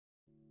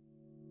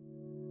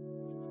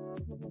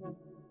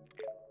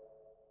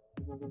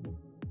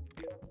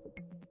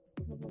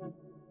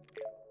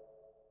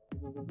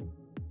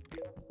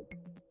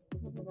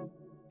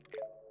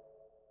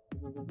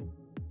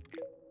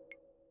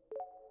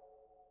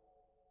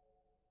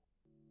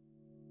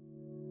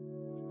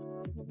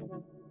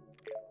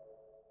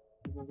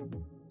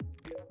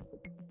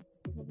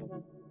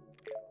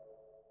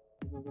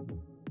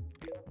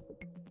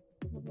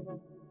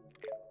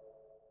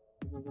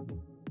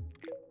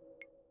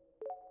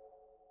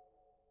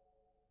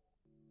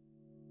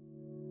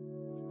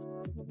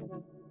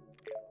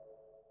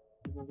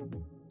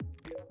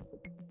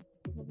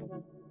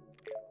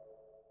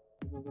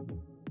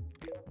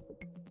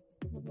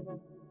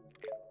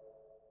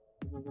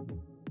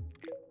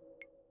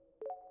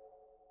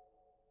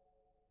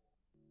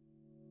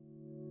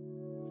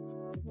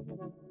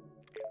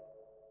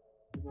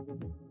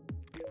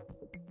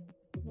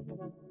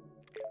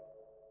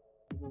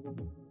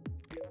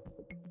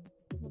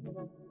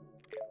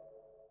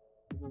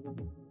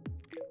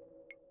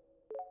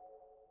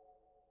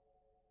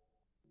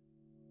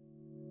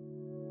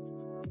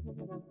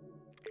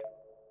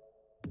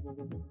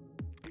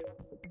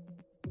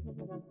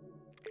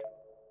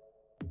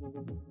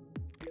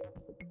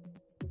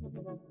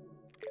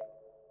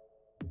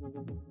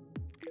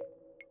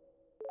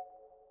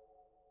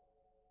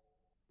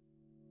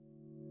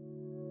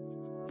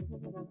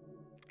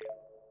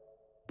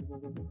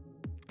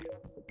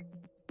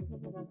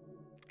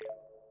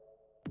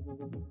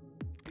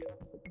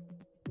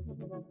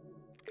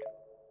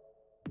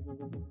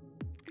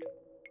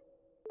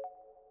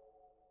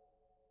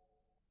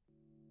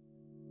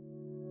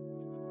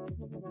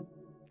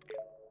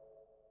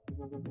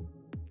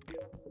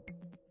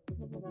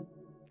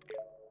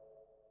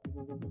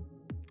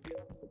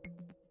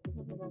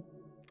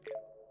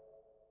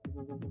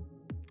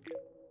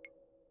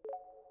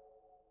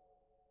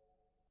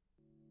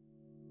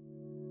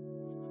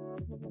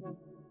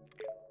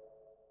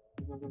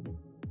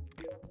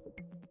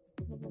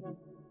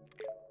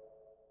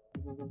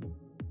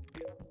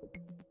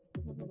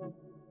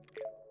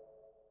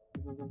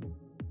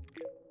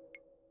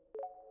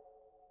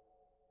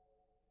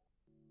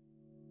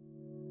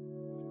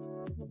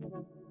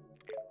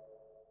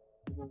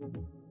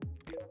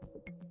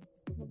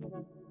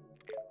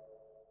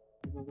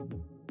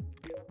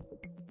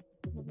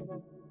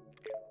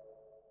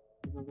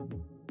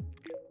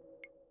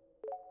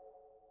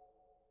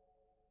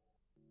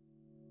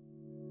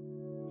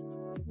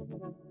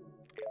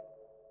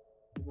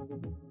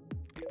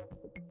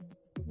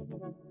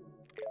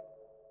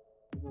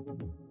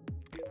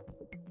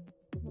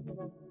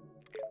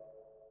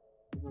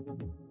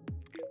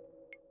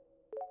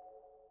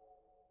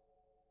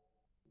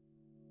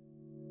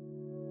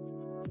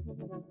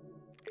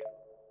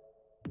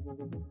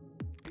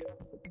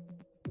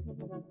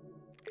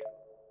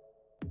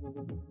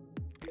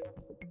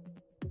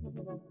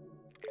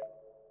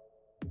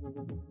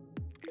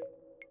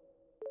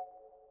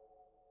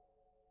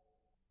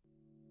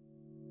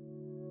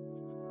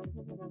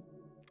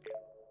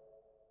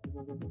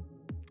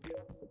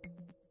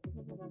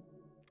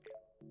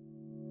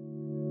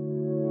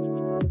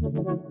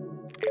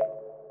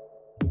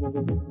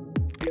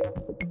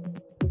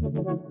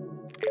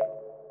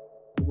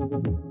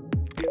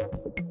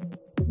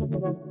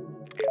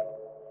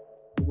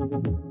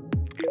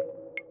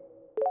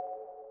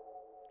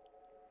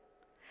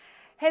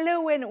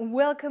Hello and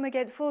welcome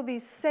again for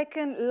this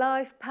second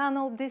live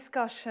panel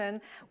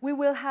discussion. We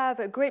will have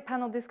a great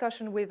panel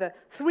discussion with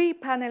three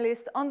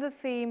panelists on the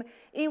theme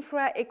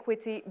Infra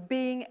Equity,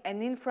 being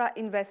an infra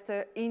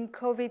investor in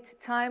COVID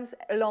times,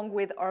 along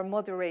with our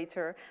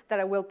moderator that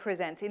I will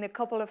present in a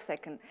couple of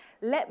seconds.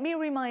 Let me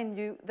remind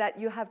you that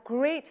you have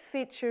great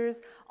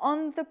features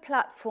on the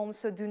platform,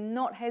 so do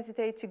not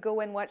hesitate to go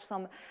and watch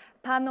some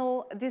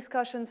panel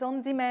discussions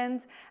on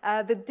demand,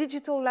 the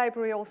digital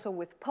library also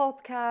with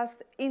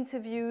podcasts,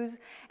 interviews,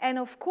 and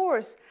of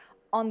course,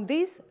 on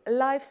this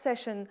live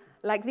session,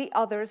 like the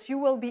others, you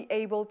will be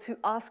able to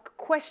ask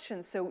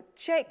questions. So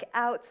check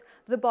out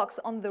the box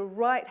on the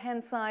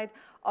right-hand side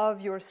of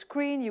your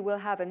screen. You will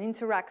have an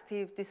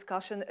interactive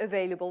discussion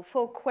available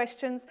for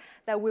questions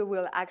that we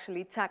will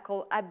actually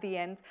tackle at the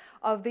end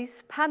of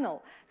this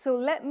panel. So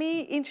let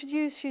me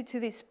introduce you to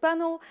this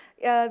panel.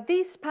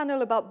 This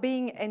panel about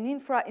being an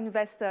infra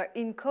investor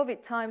in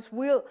COVID times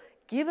will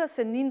give us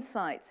an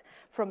insight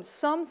from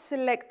some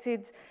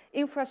selected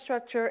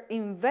infrastructure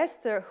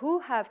investors who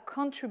have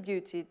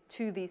contributed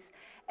to this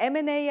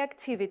M&A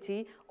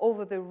activity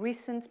over the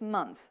recent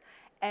months.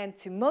 And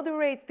to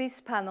moderate this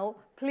panel,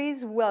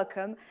 please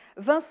welcome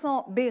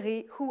Vincent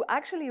Berry, who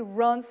actually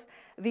runs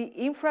the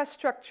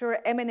infrastructure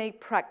M&A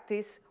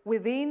practice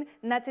within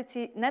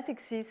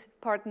Natixis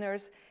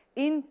Partners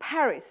in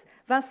Paris.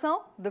 Vincent,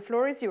 the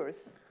floor is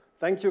yours.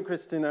 Thank you,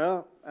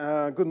 Christina.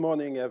 Good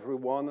morning,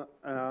 everyone.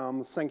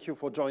 Thank you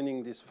for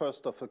joining this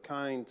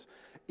first-of-a-kind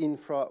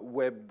Infra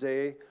Web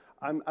Day.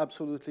 I'm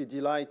absolutely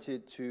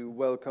delighted to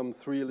welcome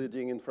three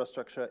leading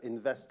infrastructure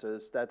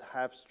investors that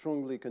have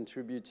strongly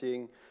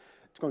contributed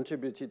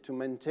to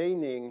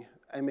maintaining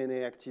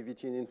M&A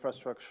activity in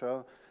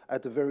infrastructure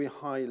at a very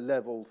high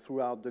level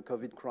throughout the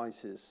COVID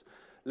crisis.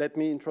 Let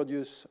me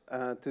introduce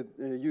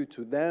you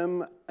to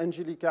them.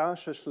 Angelika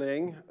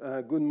Schöchlin.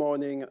 Good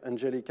morning,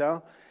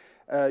 Angelika.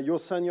 You're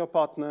senior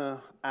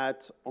partner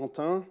at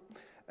Antin.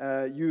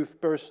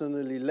 You've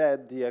personally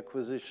led the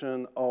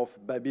acquisition of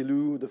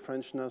Babylou, the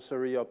French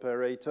nursery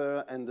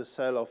operator, and the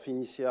sale of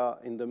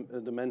Initia in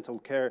the mental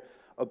care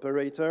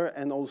operator.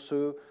 And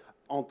also,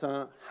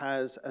 Antin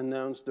has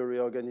announced the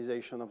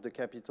reorganization of the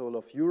capital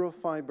of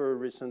Eurofiber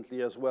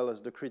recently, as well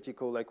as the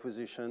critical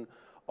acquisition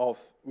of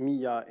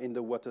MIA in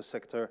the water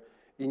sector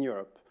in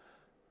Europe.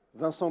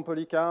 Vincent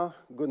Policard,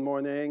 good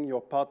morning. Your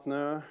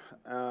partner,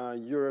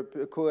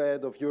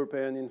 co-head of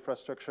European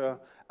infrastructure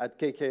at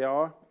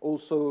KKR,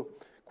 also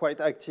quite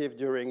active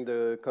during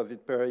the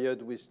COVID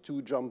period with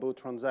 2 jumbo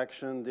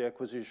transactions, the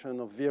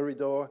acquisition of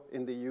Viridor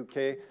in the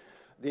UK,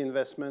 the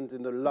investment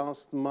in the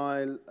last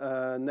mile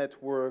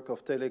network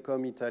of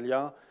Telecom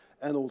Italia,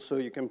 and also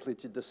you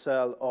completed the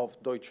sale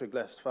of Deutsche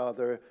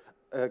Glasfaser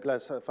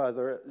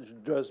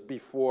just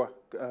before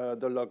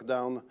the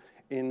lockdown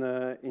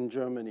in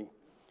Germany.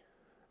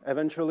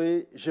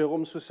 Eventually,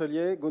 Jérôme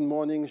Sousselier. Good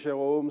morning,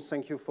 Jérôme.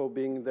 Thank you for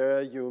being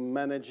there. You're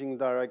managing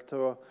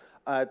director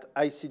at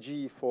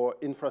ICG for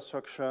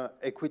infrastructure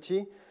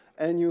equity,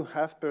 and you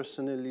have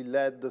personally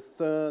led the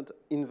 3rd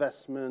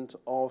investment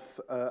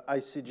of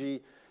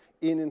ICG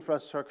in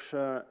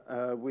infrastructure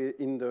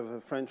in the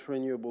French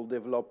renewable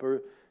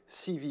developer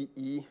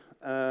CVE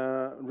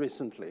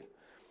recently.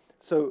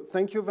 So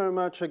thank you very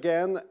much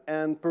again,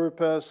 and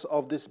purpose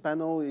of this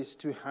panel is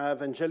to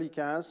have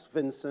Angelika's,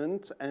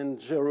 Vincent, and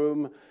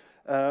Jérôme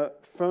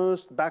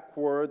first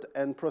backward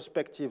and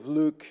prospective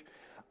look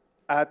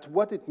at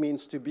what it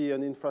means to be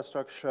an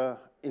infrastructure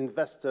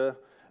investor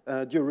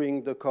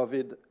during the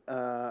COVID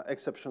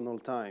exceptional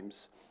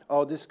times.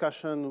 Our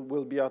discussion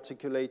will be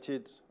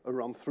articulated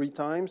around 3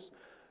 times.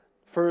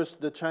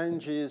 First, the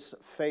challenges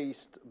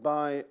faced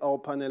by our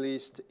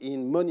panelists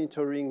in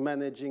monitoring,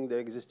 managing the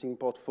existing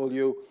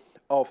portfolio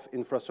of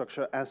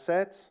infrastructure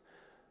assets.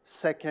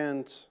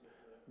 Second,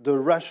 the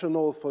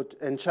rationale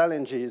and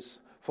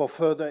challenges for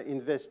further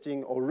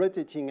investing or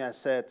rotating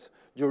assets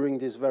during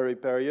this very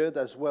period,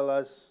 as well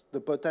as the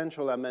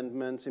potential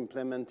amendments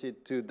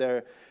implemented to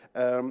their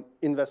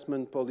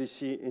investment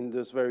policy in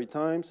these very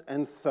times.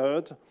 And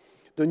third,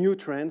 the new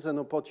trends and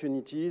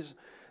opportunities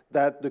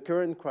that the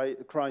current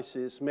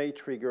crisis may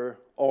trigger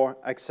or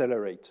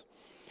accelerate.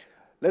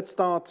 Let's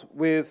start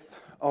with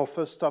our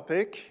first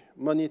topic,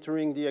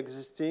 monitoring the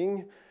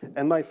existing.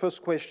 And my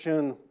first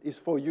question is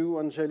for you,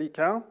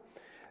 Angelika.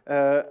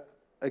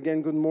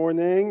 Again, good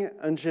morning.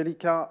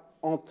 Angelika,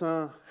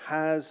 Antin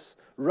has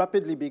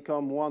rapidly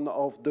become one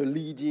of the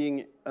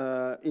leading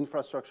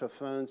infrastructure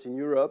funds in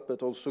Europe,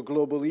 but also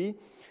globally,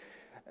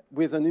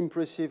 with an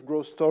impressive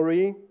growth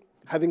story.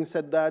 Having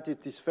said that,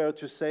 it is fair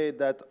to say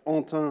that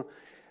Antin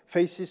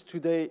faces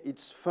today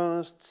its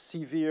first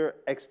severe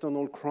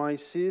external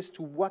crisis.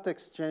 To what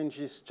extent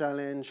this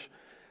challenge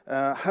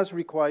has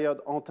required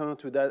Antin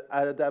to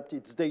adapt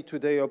its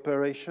day-to-day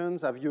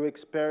operations? Have you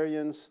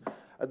experienced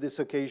at this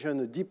occasion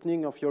a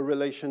deepening of your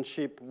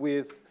relationship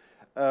with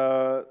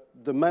the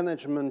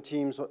management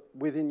teams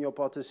within your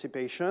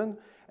participation?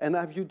 And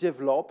have you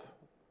developed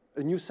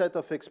a new set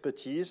of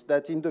expertise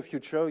that in the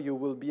future you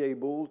will be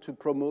able to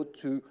promote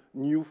to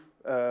new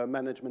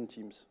management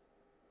teams?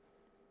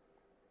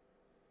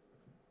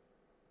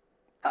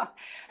 Oh,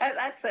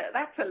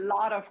 that's a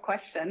lot of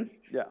questions.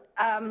 Yeah.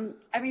 I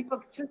mean,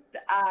 look, just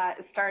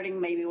starting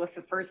maybe with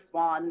the first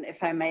one,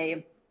 if I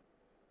may.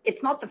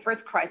 It's not the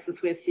first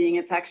crisis we're seeing.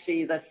 It's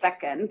actually the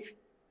second,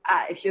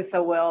 if you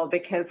so will,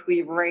 because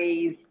we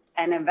raised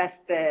and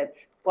invested,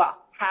 well,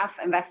 half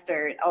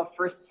invested our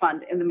first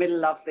fund in the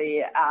middle of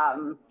the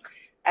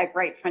a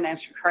great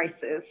financial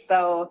crisis.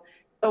 So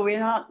we're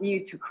not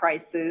new to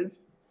crisis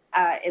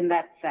in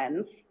that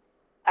sense.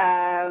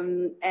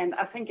 And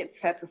I think it's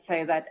fair to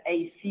say that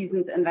a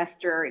seasoned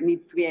investor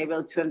needs to be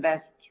able to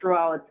invest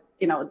throughout,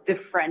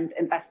 different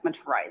investment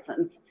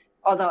horizons.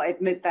 Although I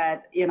admit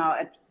that,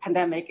 a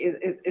pandemic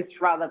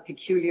is rather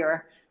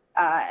peculiar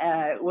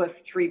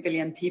with 3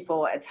 billion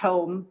people at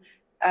home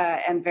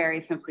and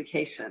various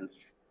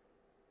implications.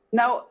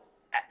 Now,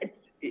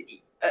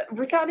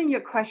 regarding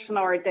your question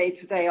on our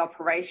day-to-day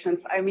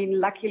operations, I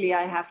mean, luckily,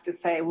 I have to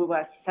say we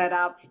were set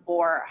up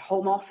for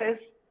home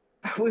office.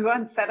 We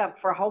weren't set up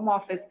for home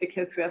office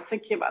because we are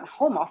thinking about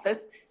home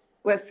office.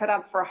 We're set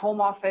up for home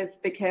office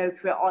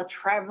because we're all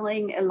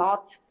traveling a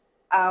lot.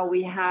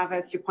 We have,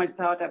 as you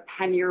pointed out, a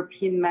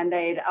pan-European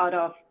mandate out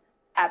of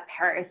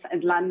Paris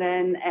and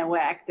London, and we're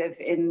active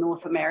in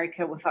North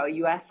America with our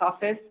US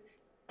office.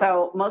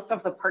 So most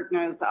of the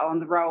partners are on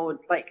the road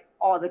like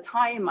all the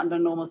time under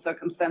normal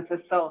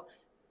circumstances. So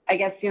I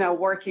guess,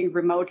 working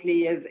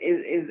remotely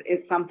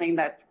is something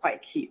that's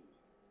quite key.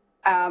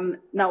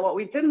 Now, what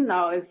we didn't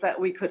know is that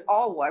we could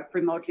all work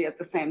remotely at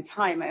the same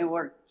time and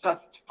work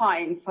just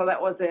fine. So that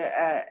was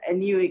a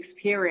new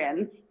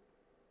experience,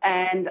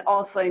 and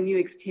also a new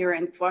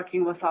experience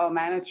working with our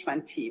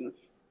management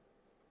teams.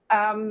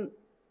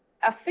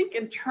 I think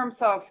in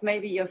terms of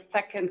maybe your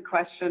second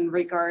question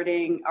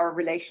regarding our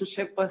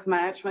relationship with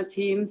management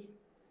teams,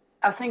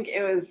 I think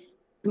it was,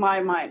 to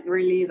my mind,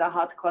 really the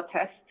hardcore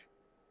test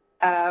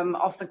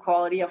of the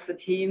quality of the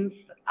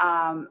teams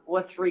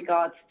with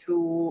regards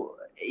to,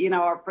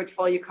 our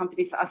portfolio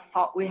companies. I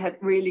thought we had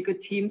really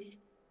good teams,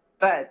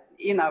 but,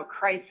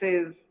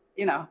 crisis,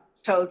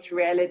 shows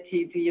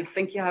reality. Do you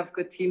think you have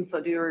good teams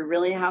or do you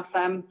really have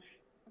them?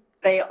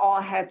 They all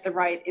had the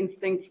right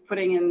instincts,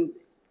 putting in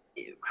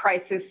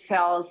crisis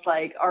cells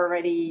like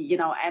already,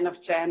 end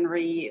of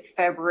January,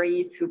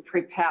 February to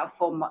prepare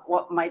for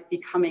what might be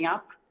coming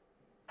up.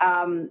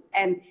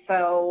 And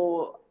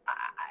so,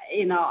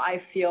 I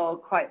feel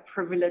quite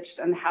privileged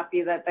and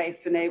happy that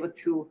they've been able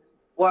to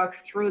work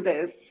through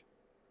this,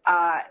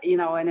 in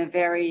a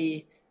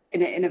very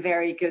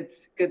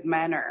good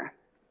manner.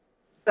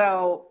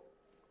 So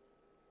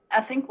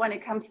I think when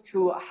it comes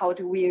to how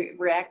do we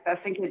react, I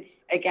think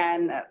it's,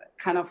 again,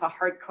 kind of a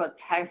hardcore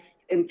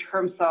test in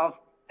terms of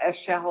a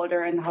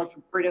shareholder and how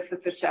supportive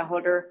is a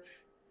shareholder.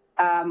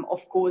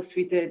 Of course,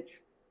 we did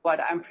what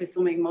I'm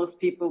presuming most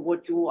people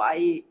would do,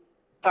 i.e.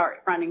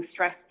 start running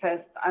stress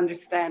tests,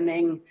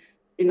 understanding,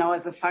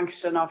 as a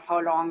function of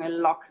how long a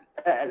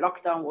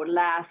lockdown would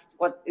last,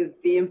 what is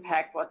the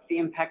impact, what's the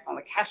impact on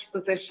the cash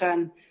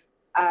position,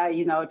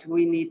 do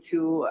we need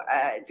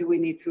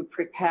to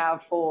prepare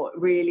for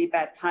really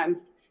bad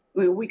times?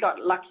 We got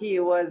lucky.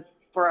 It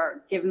was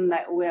given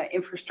that we're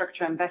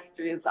infrastructure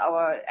investors,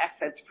 our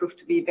assets proved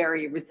to be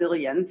very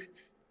resilient.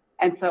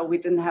 And so we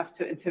didn't have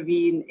to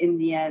intervene in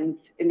the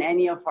end in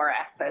any of our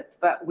assets,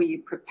 but we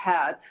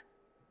prepared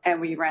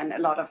and we ran a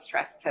lot of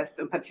stress tests,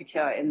 in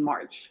particular in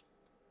March.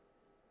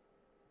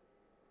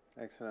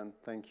 Excellent.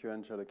 Thank you,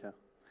 Angelika.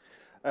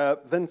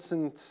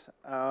 Vincent,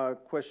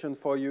 question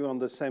for you on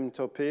the same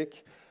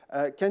topic.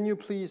 Can you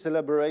please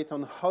elaborate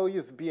on how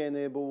you've been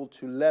able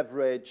to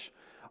leverage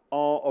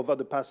over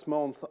the past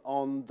month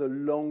on the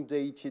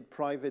long-dated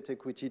private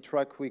equity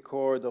track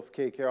record of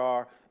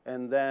KKR,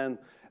 and then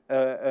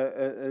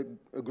a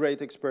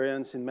great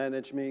experience in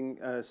managing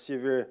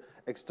severe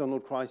external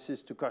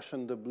crisis to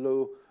cushion the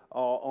blow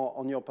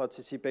on your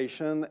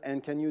participation?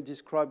 And can you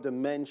describe the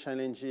main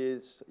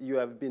challenges you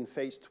have been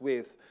faced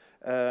with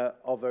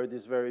over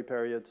this very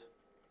period?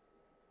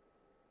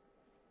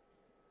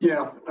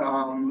 Yeah,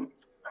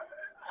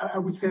 I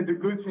would say the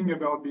good thing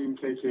about being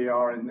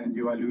KKR, and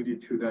you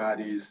alluded to that,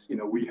 is,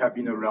 we have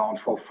been around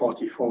for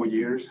 44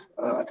 years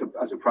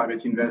as a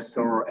private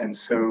investor. And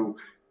so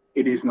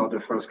it is not the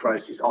first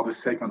crisis or the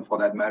second for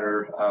that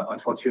matter.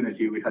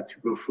 Unfortunately, we had to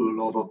go through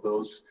a lot of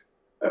those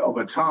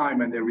over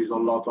time. And there is a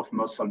lot of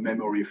muscle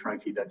memory,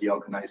 frankly, that the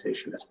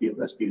organization has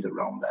built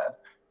around that.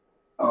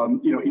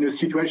 In a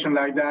situation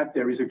like that,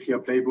 there is a clear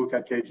playbook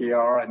at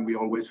KKR, and we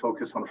always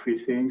focus on three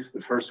things.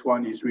 The first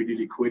one is really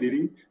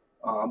liquidity.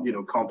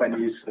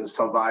 Companies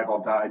survive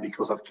or die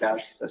because of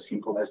cash. It's as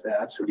simple as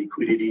that. So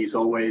liquidity is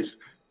always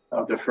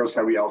the first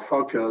area of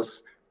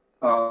focus.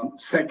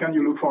 Second,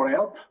 you look for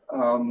help.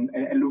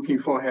 And looking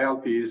for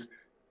help is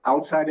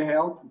outside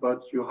help,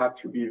 but you have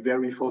to be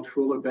very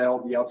thoughtful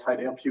about the outside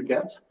help you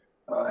get.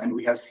 And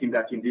we have seen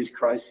that in this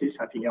crisis.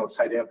 I think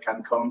outside help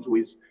can come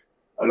with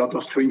a lot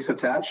of strings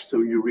attached.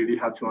 So you really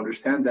have to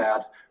understand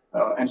that.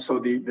 And so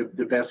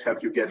the best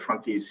help you get,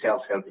 frankly, is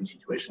self-help in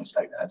situations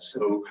like that.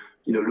 So,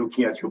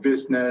 looking at your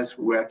business,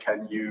 where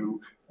can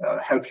you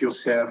help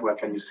yourself? Where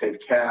can you save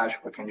cash?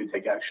 Where can you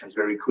take actions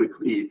very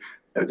quickly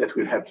that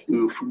will help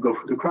you go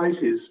through the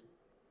crisis?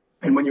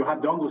 And when you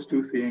have done those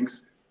two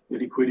things, the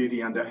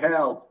liquidity and the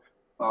help,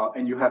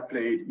 and you have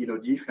played,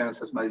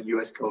 defense, as my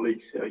US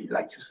colleagues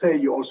like to say,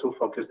 you also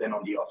focus then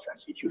on the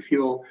offense. If you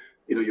feel,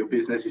 your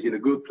business is in a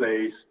good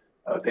place,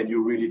 then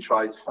you really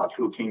try to start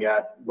looking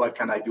at what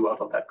can I do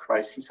out of that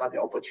crisis? Are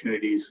there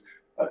opportunities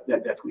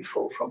that will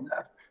fall from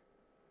that?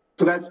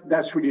 So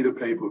that's really the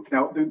playbook.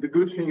 Now, the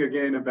good thing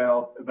again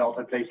about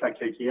a place like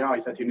KKR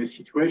is that in a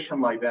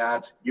situation like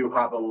that, you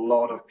have a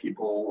lot of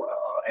people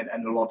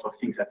and a lot of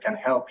things that can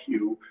help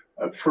you.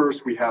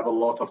 First, we have a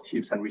lot of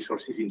teams and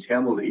resources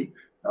internally.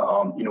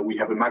 We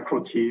have a macro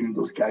team.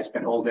 Those guys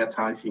spend all their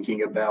time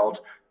thinking about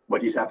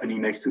what is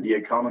happening next to the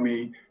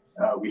economy.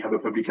 We have a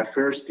public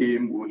affairs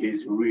team who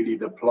is really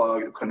the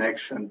plug, the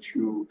connection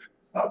to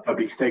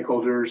public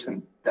stakeholders,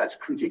 and that's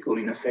critical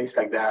in a phase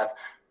like that.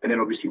 And then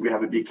obviously we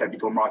have a big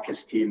capital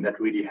markets team that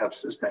really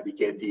helps us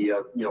navigate the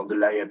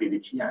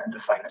liability and the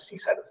financing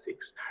side of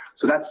things.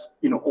 So that's,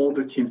 all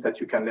the teams that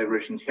you can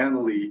leverage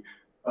internally.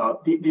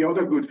 The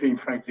other good thing,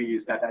 frankly,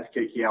 is that as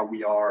KKR,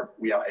 we are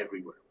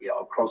everywhere. We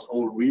are across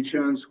all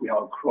regions, we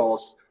are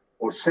across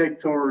all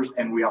sectors,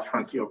 and we are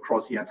frankly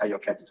across the entire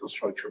capital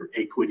structure,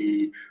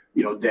 equity,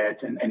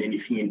 debt, and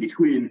anything in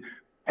between.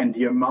 And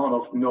the amount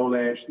of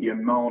knowledge, the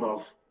amount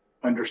of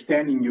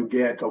understanding you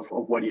get of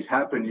what is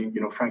happening,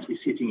 frankly,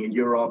 sitting in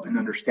Europe and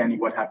understanding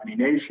what happened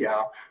in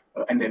Asia,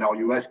 and then our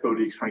US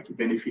colleagues, frankly,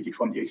 benefited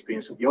from the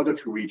experience of the other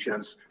two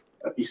regions,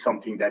 is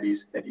something that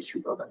is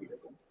super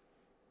valuable.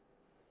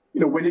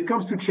 When it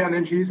comes to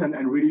challenges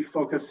and really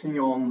focusing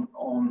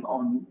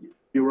on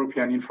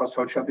European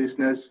infrastructure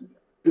business,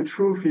 the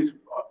truth is,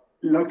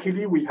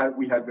 luckily, we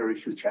had very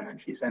few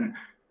challenges. And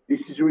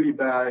this is really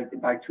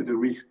back to the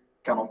risk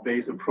kind of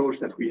based approach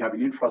that we have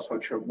in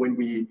infrastructure. When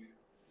we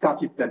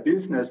started that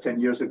business 10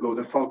 years ago,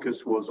 the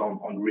focus was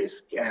on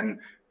risk and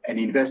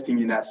investing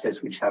in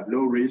assets which have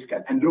low risk.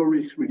 And low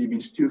risk really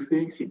means two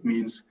things. It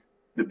means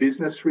the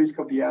business risk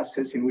of the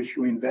assets in which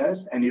you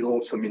invest, and it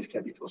also means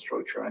capital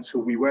structure. And so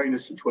we were in a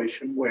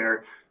situation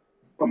where,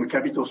 from a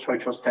capital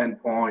structure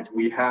standpoint,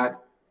 we had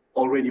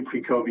already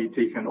pre-COVID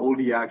taken all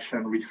the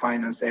action,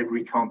 refinanced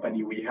every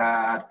company we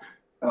had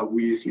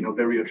with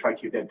very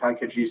attractive debt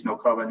packages, no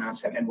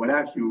covenants, and what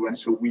have you. And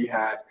so we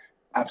had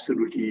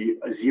absolutely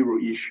zero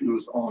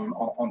issues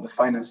on the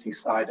financing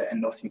side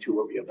and nothing to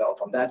worry about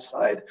on that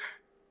side.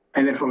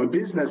 And then from a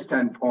business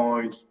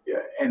standpoint,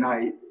 and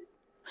I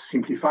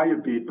simplify a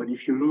bit, but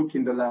if you look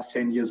in the last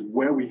 10 years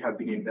where we have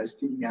been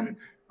investing, and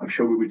I'm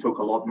sure we will talk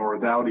a lot more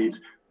about it,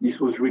 this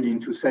was really in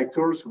two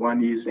sectors.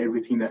 One is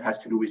everything that has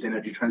to do with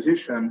energy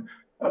transition,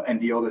 and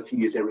the other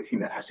thing is everything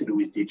that has to do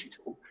with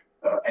digital.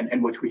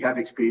 And what we have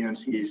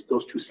experienced is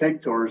those two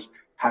sectors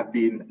have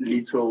been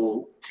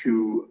little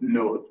to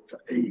no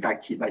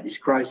impacted by this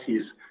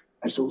crisis.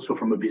 And so also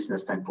from a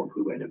business standpoint,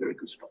 we were in a very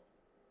good spot.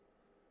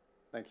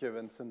 Thank you,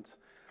 Vincent.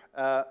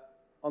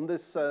 On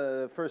this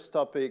first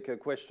topic, a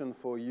question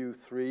for you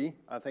three.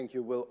 I think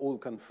you will all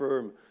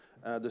confirm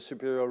the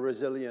superior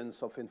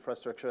resilience of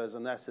infrastructure as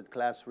an asset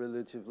class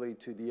relatively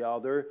to the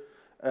other.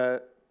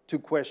 Two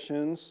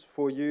questions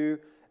for you.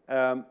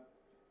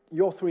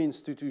 Your three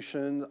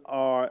institutions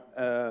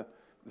are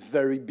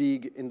very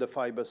big in the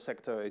fiber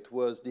sector. It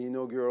was the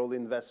inaugural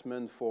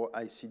investment for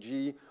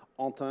ICG.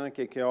 Antin,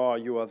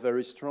 KKR, you are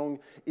very strong.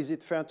 Is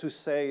it fair to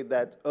say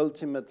that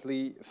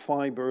ultimately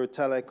fiber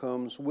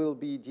telecoms will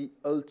be the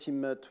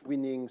ultimate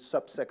winning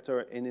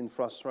subsector in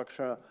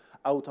infrastructure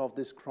out of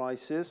this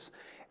crisis?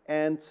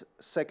 And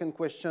second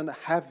question,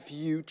 have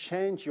you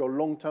changed your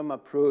long-term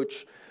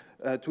approach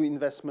to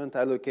investment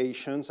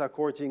allocations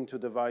according to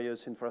the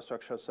various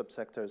infrastructure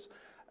subsectors?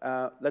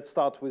 Let's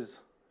start with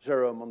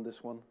Jérôme on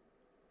this one.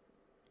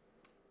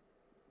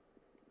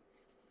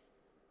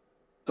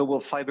 So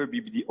will fiber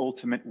be the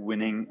ultimate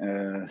winning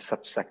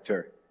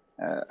subsector?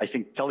 I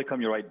think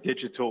telecom, you're right,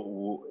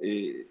 digital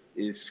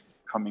is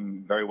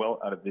coming very well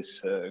out of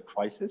this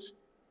crisis.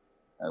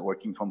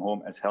 Working from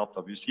home has helped,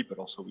 obviously, but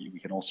also we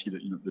can all see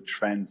the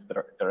trends that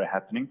are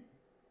happening.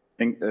 I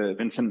think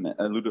Vincent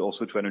alluded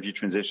also to energy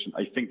transition.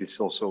 I think this is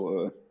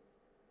also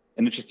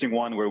an interesting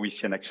one where we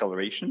see an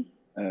acceleration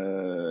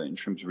in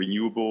terms of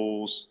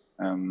renewables,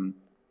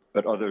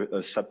 but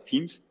other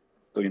sub-themes.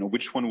 So,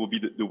 which one will be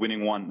the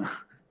winning one?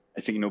 I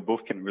think,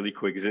 both can really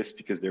coexist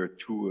because there are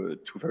two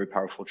very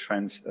powerful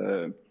trends,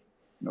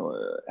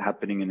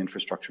 happening in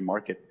infrastructure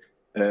market.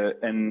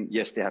 And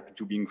yes, they happen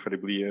to be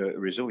incredibly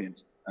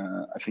resilient.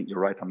 I think you're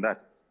right on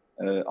that.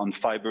 On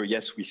fiber,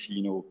 yes, we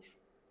see,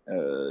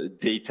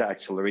 data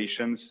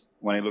accelerations.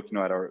 When I look,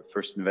 at our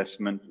first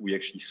investment, we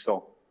actually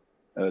saw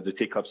the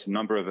take-ups,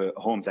 number of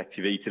homes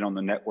activated on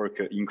the network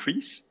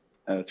increase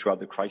throughout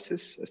the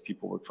crisis as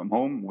people work from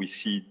home. We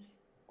see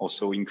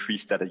also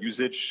increased data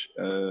usage,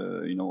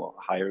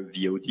 higher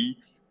VOD,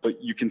 but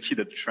you can see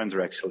that the trends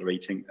are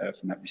accelerating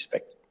from that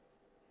respect.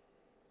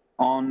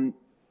 On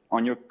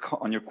your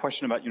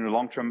question about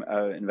long-term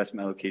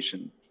investment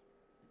allocation,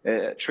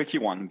 tricky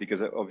one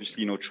because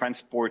obviously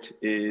transport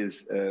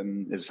is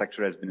a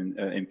sector that has been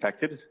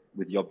impacted,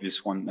 with the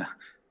obvious one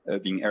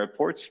being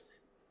airports.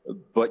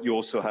 But you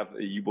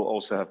will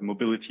also have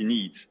mobility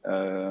needs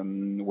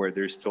where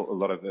there's still a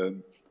lot of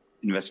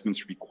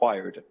investments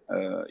required.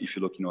 If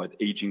you look, at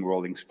aging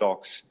rolling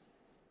stocks,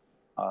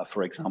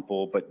 for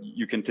example, but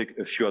you can take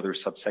a few other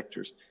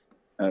subsectors.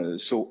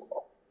 So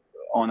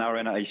on our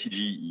end at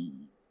ICG,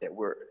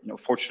 we're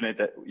fortunate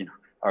that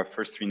our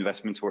first three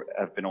investments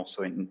have been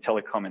also in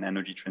telecom and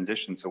energy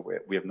transition, so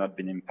we have not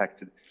been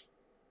impacted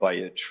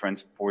by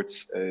transport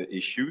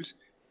issues.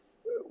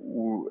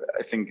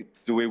 I think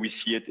the way we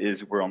see it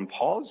is we're on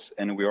pause,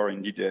 and we are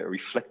indeed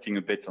reflecting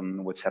a bit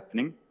on what's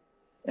happening.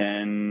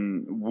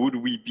 And would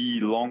we be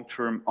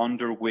long-term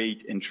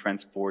underweight in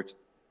transport?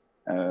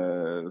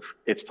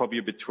 It's probably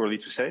a bit too early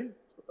to say.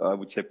 I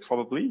would say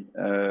probably,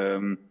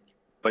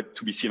 but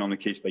to be seen on a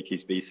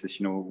case-by-case basis.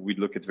 We'd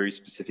look at very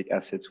specific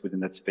assets within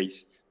that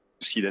space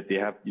to see that they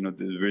have,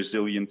 the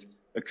resilient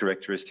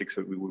characteristics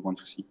that we would want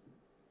to see.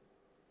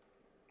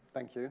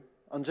 Thank you.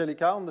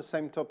 Angelika, on the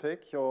same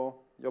topic, your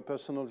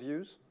personal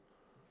views?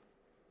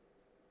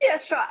 Yeah,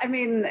 sure. I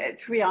mean,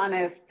 to be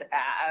honest,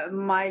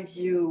 my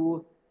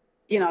view,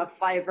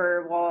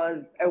 fiber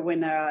was a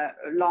winner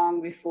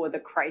long before the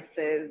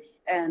crisis.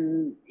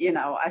 And,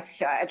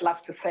 I'd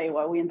love to say,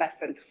 well, we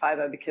invested into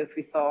fiber because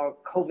we saw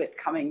COVID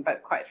coming,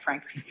 but quite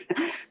frankly,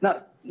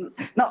 not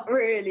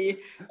really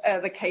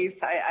the case.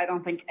 I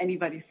don't think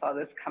anybody saw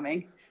this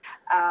coming,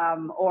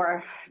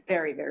 or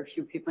very, very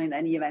few people in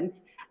any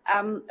event.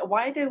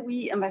 Why did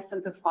we invest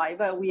into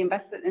fiber? We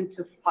invested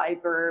into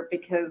fiber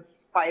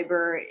because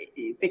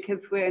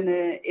we're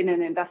in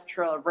an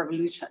industrial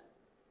revolution.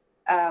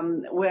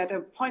 We're at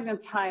a point in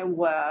time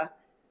where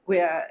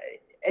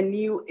a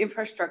new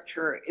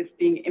infrastructure is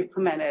being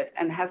implemented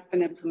and has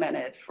been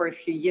implemented for a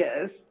few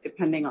years,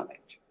 depending on the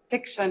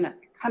jurisdiction and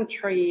the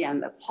country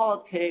and the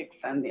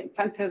politics and the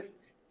incentives.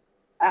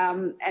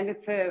 And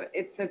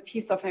it's a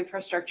piece of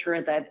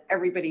infrastructure that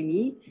everybody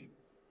needs.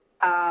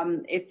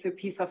 It's a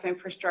piece of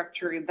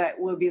infrastructure that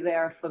will be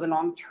there for the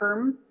long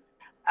term.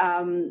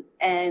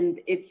 And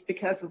it's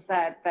because of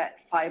that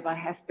fiber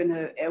has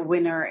been a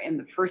winner in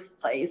the first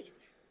place.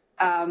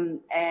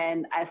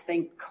 And I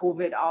think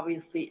COVID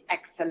obviously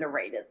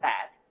accelerated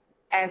that,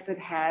 as it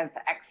has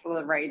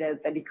accelerated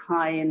the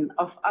decline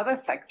of other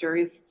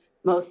sectors,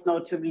 most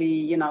notably,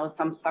 you know,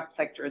 some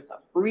subsectors of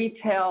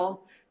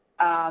retail,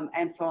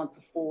 and so on and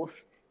so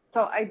forth.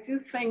 So I do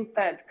think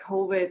that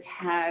COVID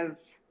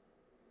has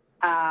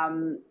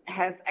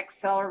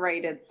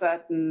accelerated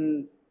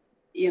certain,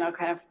 you know,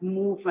 kind of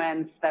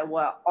movements that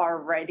were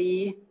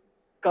already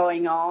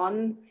going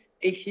on.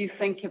 If you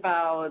think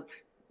about,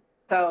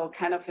 so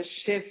kind of a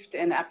shift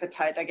in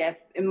appetite, I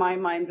guess, in my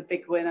mind, the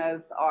big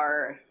winners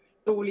are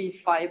solely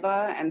fiber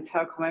and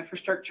telecom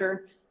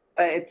infrastructure,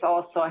 but it's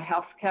also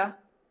healthcare.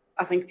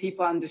 I think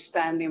people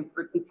understand the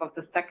importance of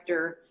the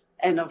sector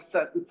and of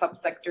certain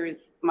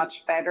subsectors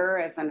much better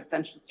as an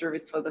essential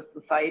service for the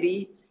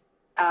society.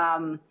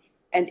 And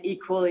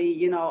equally,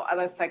 you know,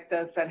 other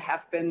sectors that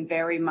have been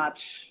very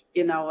much,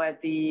 you know,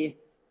 at the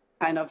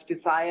kind of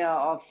desire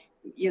of,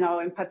 you know,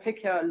 in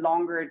particular,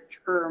 longer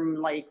term,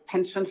 like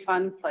pension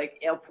funds, like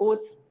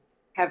airports,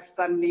 have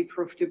suddenly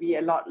proved to be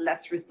a lot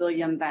less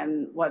resilient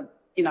than what,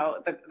 you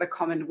know, the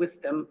common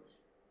wisdom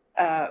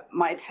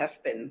might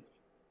have been.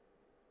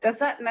 Does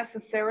that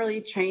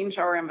necessarily change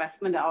our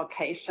investment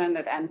allocation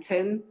at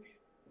Antin?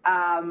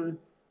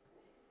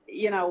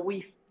 You know,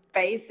 we've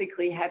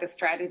basically had a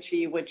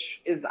strategy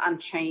which is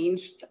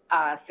unchanged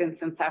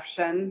since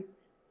inception.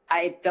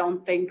 I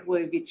don't think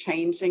we'll be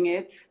changing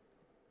it.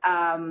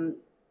 And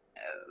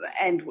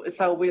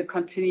so we'll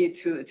continue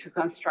to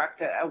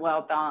construct a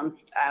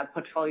well-balanced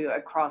portfolio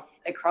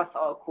across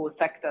our core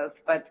sectors.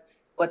 But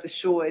what is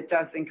sure, it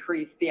does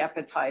increase the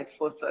appetite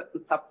for certain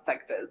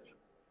subsectors.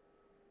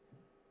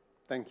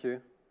 Thank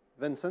you.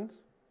 Vincent,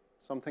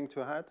 something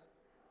to add?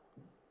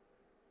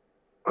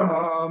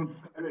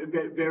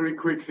 Very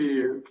quickly,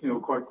 you know,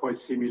 quite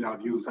similar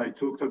views. I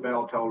talked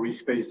about our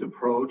risk-based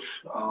approach,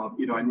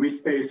 you know, and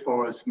risk-based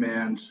for us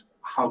meant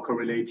how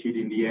correlated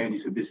in the end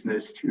is a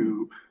business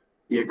to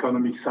the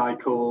economic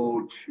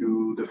cycle,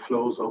 to the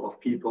flows of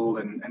people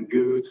and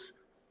goods.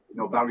 You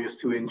know, barriers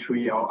to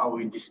entry are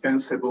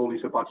indispensable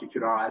is a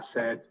particular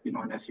asset, you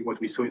know, and I think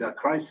what we saw in that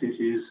crisis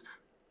is,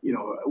 you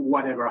know,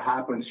 whatever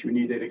happens, you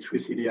need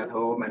electricity at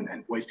home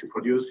and ways to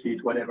produce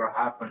it. Whatever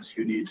happens,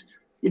 you need,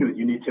 you know,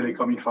 you need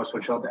telecom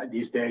infrastructure that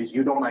these days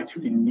you don't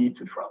actually need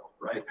to travel,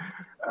 right?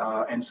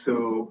 And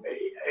so,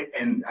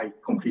 and I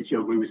completely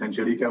agree with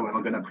Angelika, we're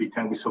not going to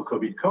pretend we saw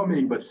COVID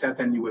coming, but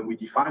certainly when we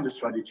defined the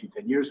strategy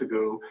 10 years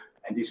ago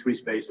and this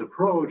risk-based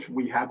approach,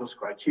 we had those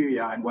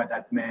criteria. And what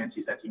that meant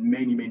is that in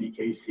many, many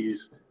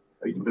cases,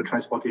 the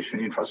transportation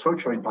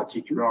infrastructure in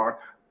particular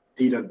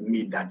didn't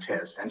meet that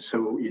test. And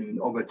so in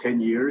over 10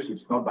 years,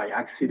 it's not by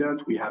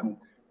accident. We have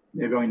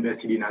never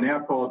invested in an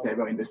airport,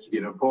 never invested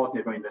in a port,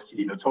 never invested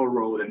in a toll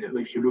road. And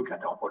if you look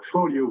at our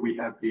portfolio, we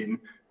have been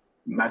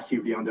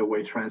massively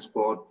underweight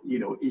transport, you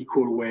know,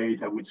 equal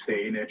weight, I would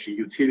say, energy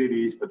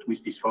utilities, but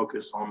with this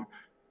focus on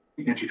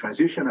energy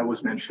transition I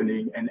was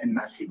mentioning, and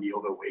massively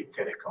overweight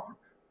telecom.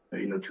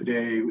 You know,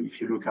 today,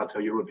 if you look at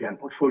our European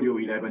portfolio,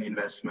 11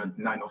 investments,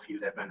 9 of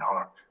 11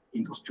 are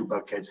in those two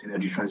buckets,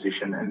 energy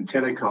transition and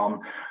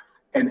telecom.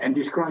 And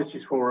this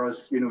crisis for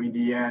us, you know, in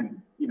the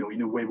end, you know,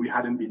 in a way we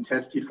hadn't been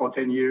tested for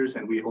 10 years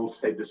and we all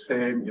stayed the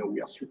same. You know,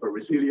 we are super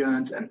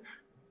resilient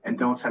and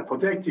downside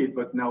protected,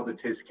 but now the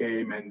test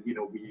came and, you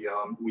know,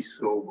 we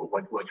saw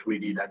what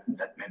really that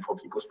meant for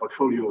people's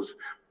portfolios.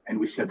 And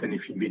we certainly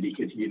feel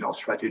vindicated in our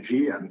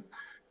strategy. And,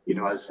 you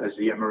know, as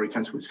the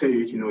Americans would say,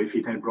 you know, if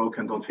it ain't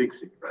broken, don't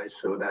fix it, right?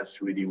 So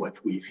that's really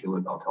what we feel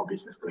about our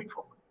business going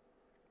forward.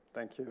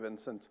 Thank you,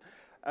 Vincent.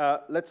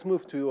 Let's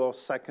move to our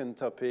second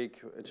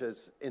topic, which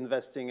is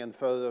investing and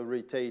further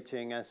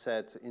rotating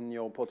assets in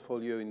your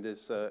portfolio in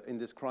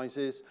this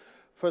crisis.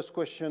 First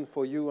question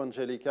for you,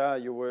 Angelika.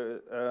 You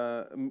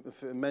were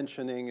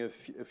mentioning a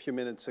few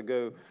minutes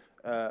ago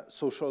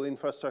social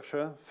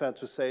infrastructure. Fair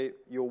to say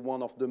you're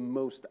one of the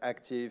most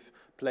active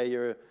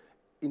players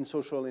in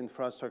social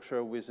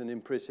infrastructure with an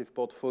impressive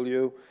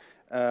portfolio.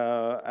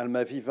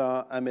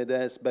 Almaviva,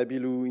 Amedes,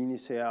 Babilou,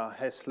 Inicea,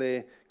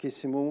 Hesley,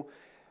 Kissimo.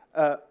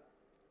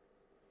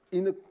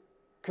 In the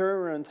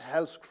current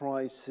health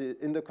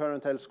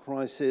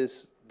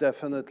crisis,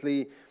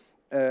 definitely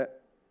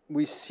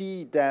we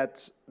see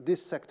that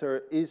this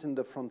sector is in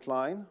the front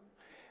line.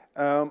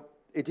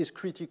 It is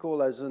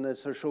critical as an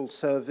essential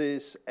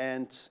service,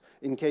 and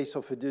in case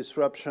of a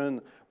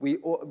disruption, we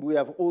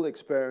have all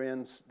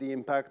experienced the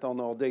impact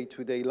on our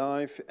day-to-day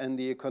life and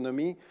the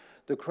economy.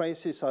 The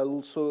crisis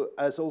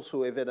has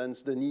also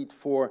evidenced the need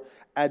for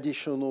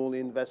additional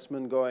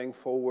investment going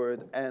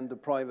forward, and the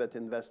private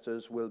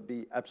investors will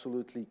be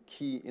absolutely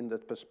key in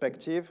that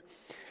perspective.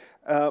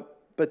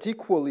 But But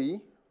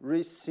equally,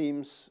 risk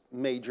seems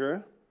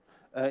major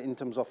in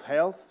terms of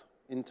health,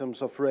 in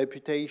terms of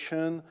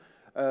reputation,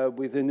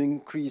 with an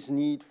increased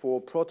need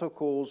for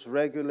protocols,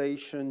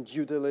 regulation,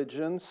 due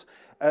diligence.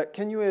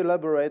 Can you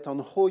elaborate on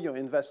how your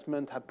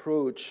investment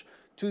approach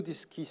to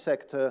this key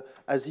sector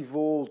has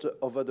evolved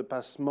over the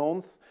past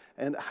month?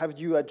 And have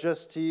you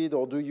adjusted,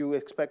 or do you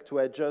expect to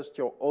adjust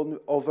your own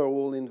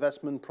overall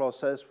investment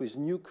process with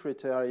new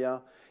criteria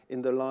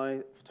in the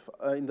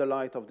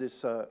light of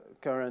this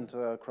current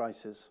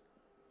crisis?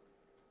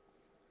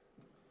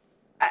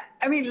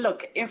 I mean,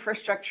 look,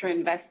 infrastructure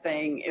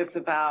investing is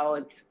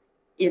about,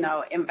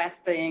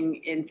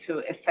 investing into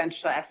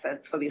essential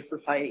assets for the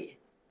society.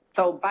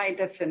 So by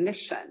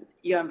definition,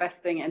 you're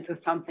investing into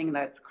something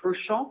that's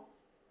crucial,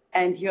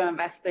 and you're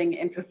investing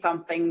into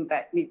something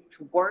that needs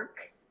to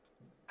work.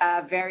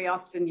 Very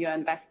often you're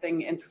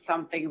investing into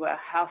something where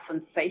health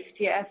and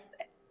safety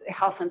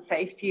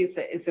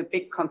is a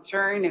big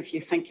concern. If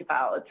you think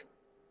about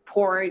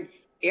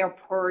ports,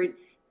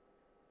 airports,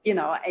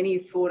 any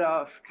sort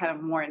of kind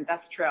of more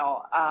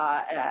industrial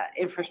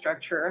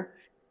infrastructure.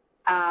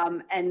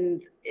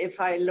 And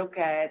if I look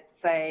at,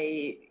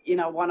 say,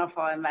 one of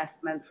our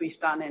investments we've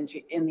done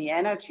in the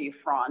energy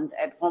front,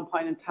 at one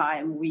point in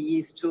time, we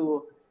used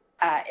to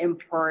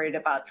import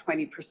about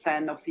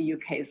 20% of the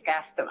UK's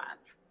gas demand.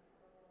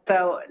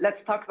 So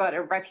let's talk about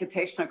a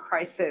reputational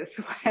crisis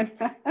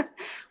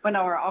when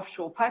our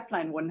offshore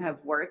pipeline wouldn't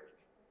have worked.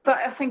 So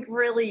I think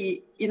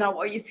really,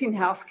 what you see in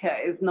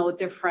healthcare is no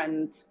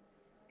different,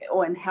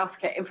 or in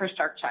healthcare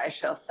infrastructure, I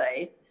shall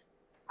say,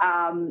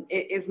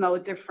 it is no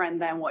different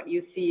than what you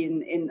see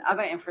in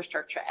other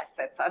infrastructure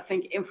assets. I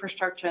think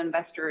infrastructure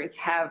investors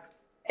have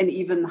an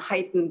even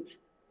heightened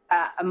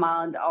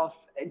amount of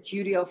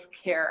duty of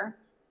care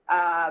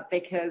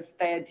because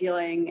they're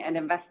dealing and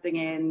investing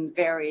in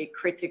very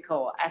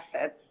critical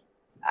assets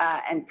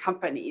and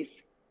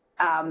companies.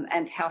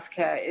 And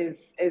healthcare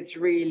is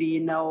really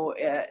no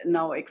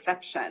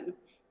exception.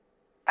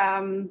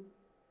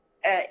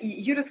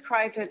 You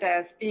described it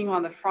as being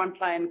on the front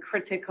line,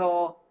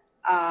 critical,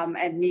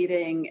 and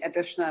needing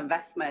additional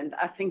investment.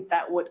 I think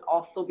that would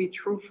also be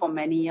true for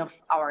many of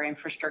our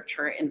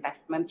infrastructure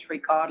investments,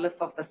 regardless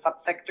of the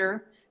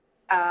subsector.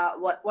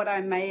 What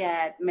I may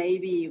add,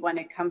 maybe when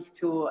it comes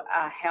to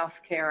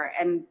healthcare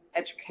and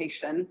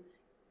education,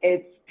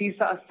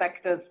 these are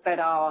sectors that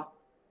are,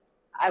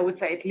 I would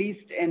say, at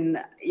least in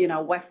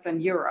Western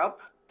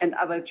Europe and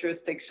other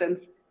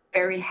jurisdictions,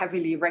 very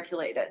heavily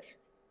regulated.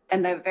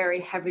 And they're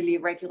very heavily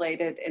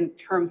regulated in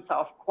terms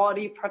of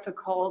quality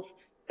protocols.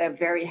 They're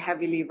very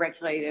heavily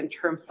regulated in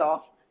terms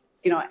of,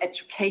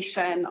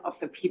 education of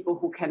the people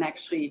who can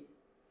actually,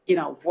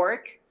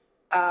 work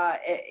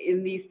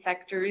in these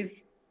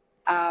sectors.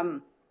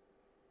 And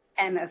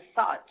as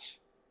such,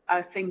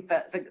 I think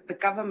that the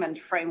government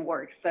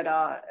frameworks that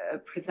are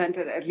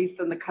presented, at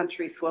least in the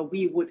countries where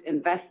we would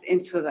invest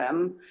into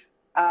them,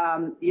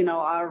 are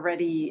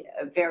already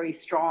very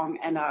strong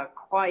and are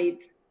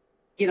quite,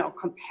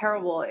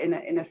 comparable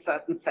in a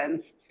certain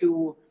sense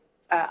to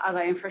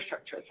other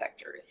infrastructure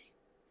sectors.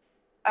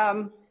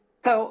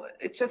 So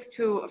just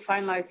to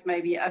finalize,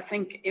 maybe, I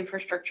think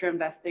infrastructure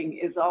investing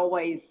is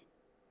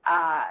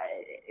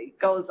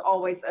goes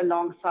always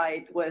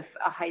alongside with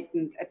a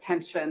heightened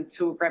attention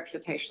to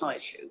reputational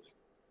issues.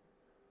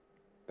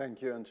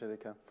 Thank you,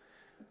 Angelika.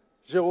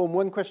 Jérôme,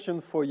 one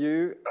question for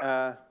you.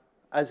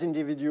 As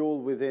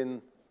individual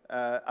within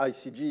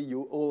ICG,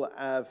 you all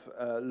have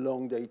a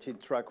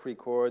long-dated track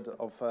record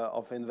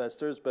of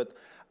investors, but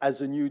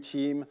as a new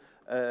team,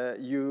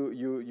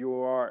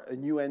 you are a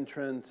new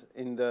entrant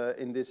in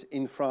this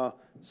infra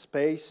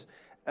space.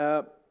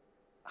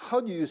 How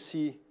do you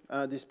see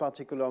this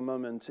particular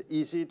moment?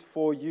 Is it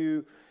for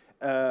you?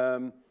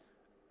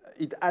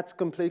 It adds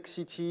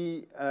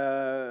complexity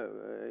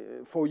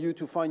for you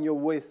to find your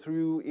way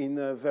through in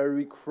a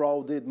very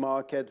crowded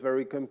market,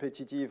 very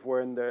competitive,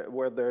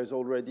 where there is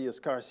already a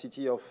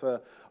scarcity of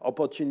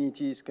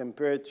opportunities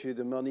compared to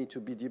the money to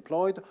be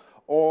deployed?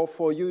 Or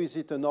for you, is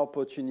it an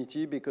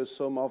opportunity because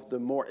some of the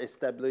more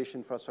established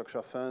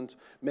infrastructure funds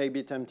may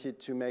be tempted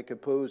to make a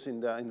pause in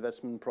their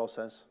investment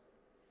process?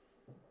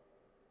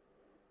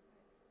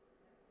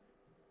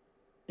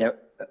 Yeah,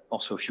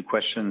 also a few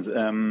questions.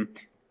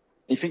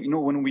 I think,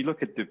 when we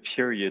look at the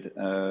period,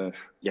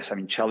 yes, I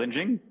mean,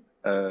 challenging,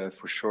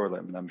 for sure.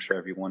 I mean, I'm sure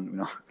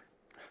everyone,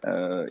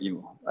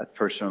 at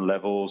personal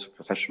levels,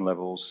 professional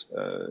levels,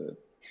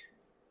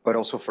 but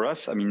also for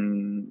us, I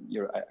mean,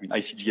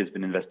 ICG has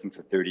been investing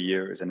for 30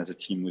 years, and as a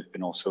team, we've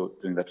been also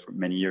doing that for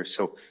many years.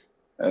 So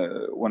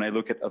when I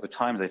look at other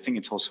times, I think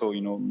it's also,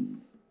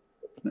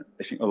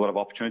 I think a lot of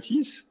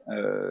opportunities.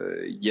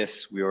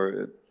 Yes, we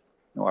are,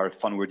 our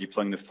fund, we're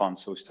deploying the fund,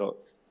 so still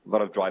a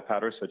lot of dry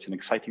powder. So it's an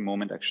exciting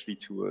moment actually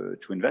to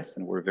invest,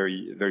 and we're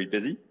very, very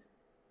busy.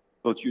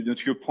 But to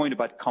your point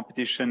about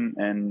competition,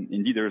 and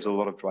indeed there is a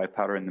lot of dry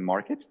powder in the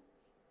market.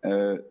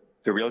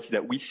 The reality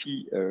that we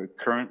see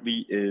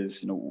currently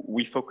is,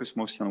 we focus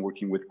mostly on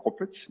working with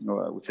corporates.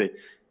 I would say,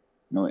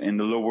 in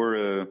the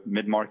lower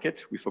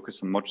mid-market, we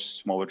focus on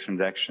much smaller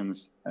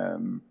transactions.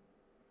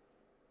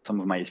 some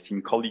of my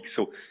esteemed colleagues.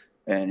 So,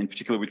 and in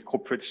particular with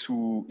corporates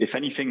who, if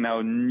anything,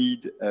 now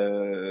need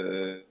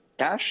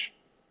cash,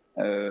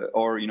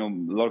 or a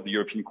lot of the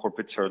European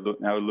corporates are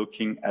now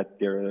looking at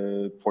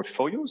their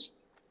portfolios,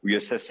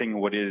 reassessing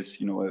what is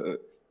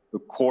a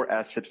core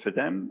asset for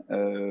them,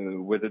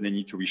 whether they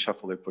need to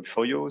reshuffle their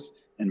portfolios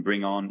and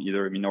bring on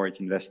either a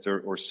minority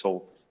investor or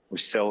sell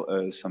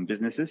some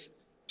businesses.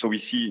 So we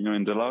see,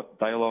 in the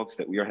dialogues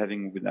that we are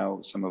having with now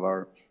some of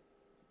our,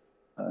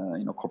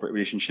 corporate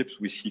relationships,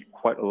 we see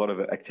quite a lot of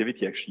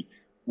activity actually,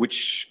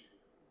 which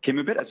came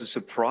a bit as a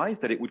surprise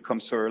that it would come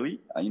so early.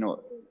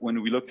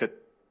 When we looked at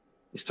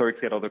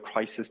historically at other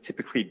crises,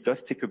 typically it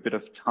does take a bit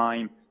of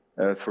time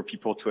for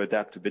people to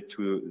adapt a bit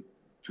to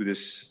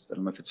this. I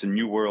don't know if it's a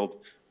new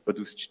world, but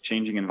this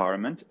changing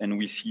environment, and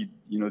we see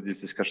these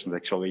discussions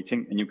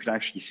accelerating, and you can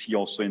actually see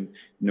also in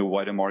the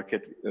wider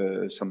market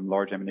some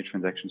large M&A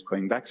transactions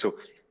going back. So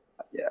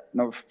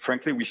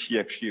frankly, we see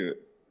actually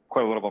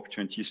quite a lot of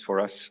opportunities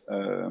for us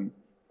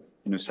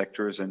in the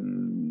sectors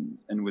and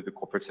with the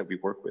corporates that we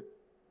work with.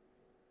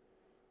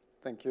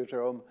 Thank you,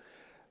 Jérôme.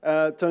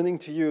 Turning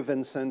to you,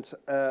 Vincent,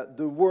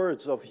 the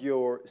words of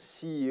your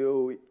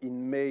CEO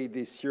in May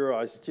this year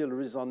are still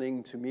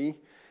resonating to me.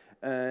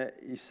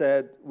 He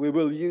said, "We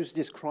will use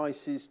this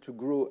crisis to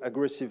grow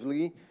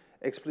aggressively,"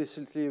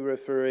 explicitly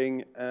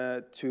referring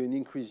to an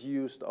increased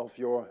use of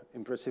your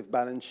impressive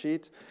balance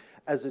sheet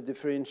as a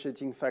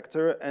differentiating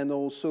factor, and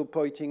also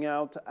pointing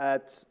out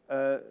at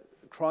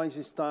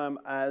crisis time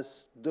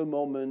as the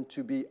moment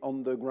to be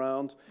on the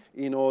ground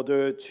in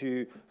order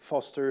to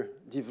foster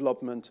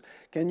development.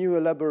 Can you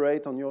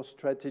elaborate on your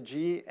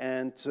strategy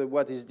and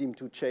what is deemed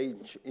to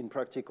change in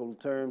practical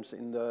terms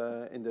in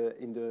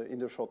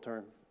the short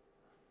term?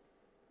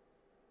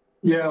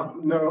 Yeah,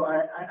 no,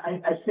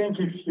 I think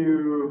if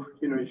you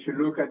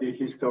look at the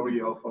history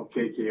of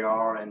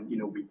KKR, and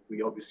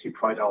we obviously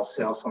pride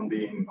ourselves on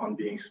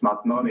being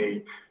smart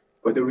money,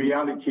 but the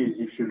reality is,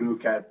 if you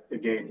look at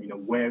again,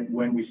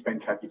 when we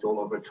spend capital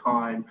over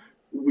time,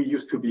 we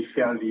used to be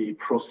fairly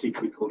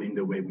pro-cyclical in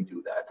the way we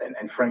do that,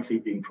 and frankly,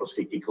 being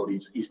pro-cyclical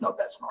is not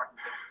that smart.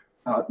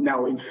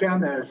 Now, in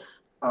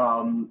fairness,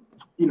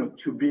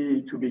 to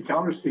be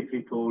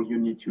counter-cyclical, you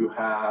need to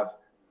have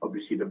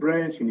obviously the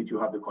brains, you need to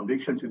have the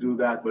conviction to do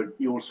that, but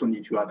you also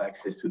need to have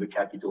access to the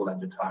capital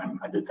at the time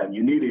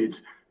you need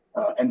it.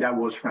 And that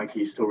was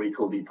frankly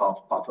historically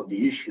part of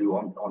the issue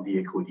on the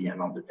equity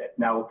and on the debt.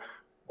 Now,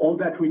 all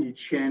that really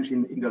changed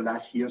in the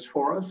last years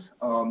for us,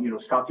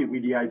 started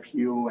with the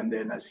IPO, and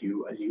then as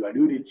you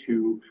alluded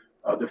to,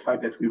 the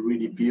fact that we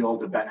really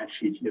built the balance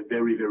sheet in a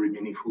very, very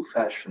meaningful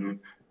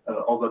fashion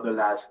over the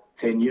last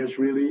 10 years,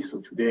 really.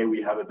 So today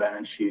we have a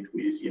balance sheet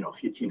with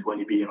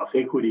 15-20 billion of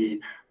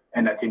equity,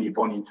 and at any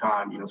point in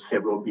time,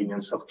 several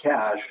billions of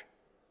cash.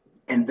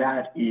 And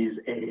that is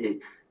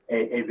a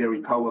very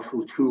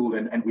powerful tool,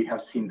 and we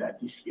have seen that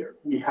this year.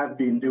 We have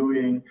been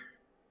doing,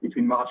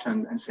 between March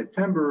and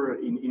September,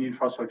 in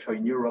infrastructure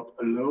in Europe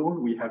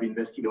alone, we have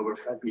invested over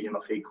 5 billion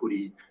of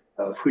equity,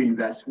 3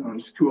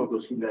 investments. 2 of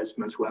those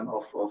investments were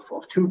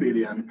of 2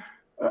 billion.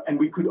 And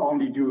we could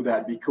only do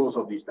that because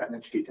of this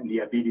balance sheet and the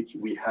ability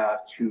we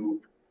have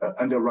to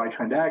underwrite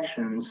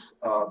transactions,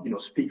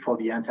 speak for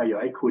the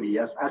entire equity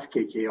as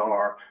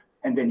KKR,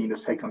 and then in the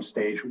second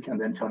stage, we can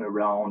then turn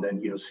around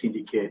and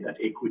syndicate that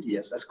equity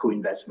as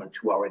co-investment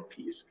to our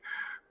LPs.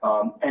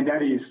 And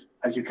that is,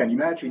 as you can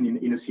imagine,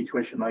 in a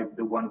situation like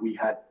the one we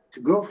had to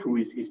go through,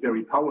 is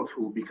very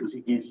powerful because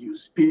it gives you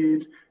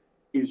speed,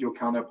 gives your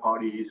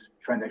counterparties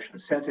transaction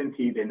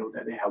certainty. They know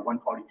that they have one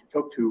party to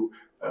talk to,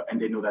 and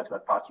they know that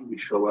that party will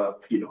show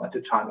up, at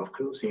the time of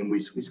closing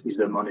with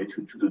the money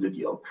to do the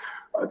deal.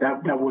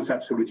 That was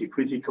absolutely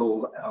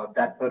critical.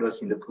 That put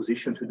us in the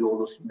position to do all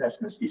those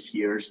investments this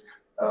year,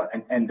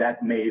 and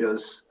that made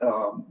us,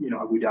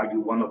 I would argue,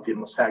 one of the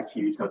most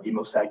active, if not the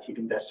most active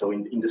investor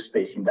in the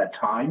space in that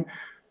time.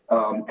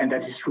 And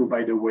that is true,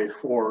 by the way,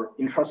 for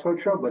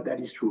infrastructure, but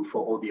that is true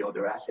for all the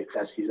other asset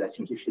classes. I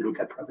think if you look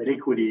at private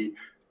equity,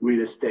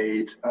 real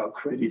estate,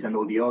 credit, and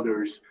all the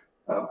others,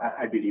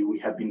 I believe we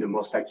have been the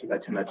most active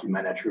alternative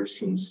manager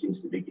since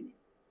the beginning.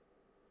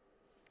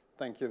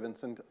 Thank you,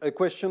 Vincent. A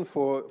question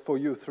for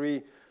you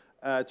three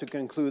to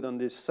conclude on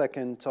this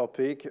second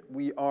topic.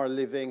 We are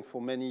living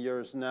for many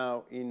years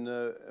now in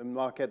a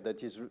market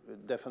that is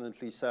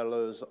definitely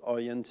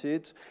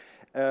sellers-oriented.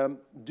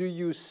 Do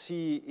you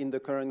see in the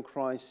current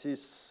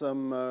crisis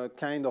some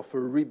kind of a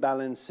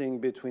rebalancing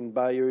between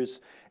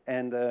buyers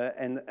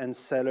and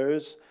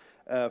sellers?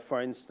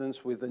 For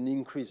instance, with an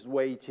increased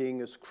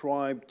weighting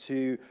ascribed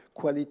to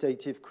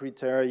qualitative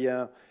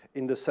criteria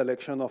in the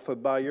selection of a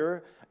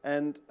buyer?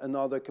 And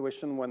another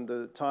question, when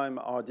the times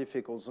are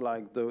difficult,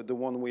 like the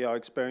one we are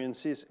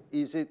experiencing,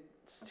 is it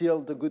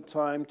still the good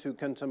time to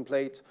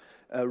contemplate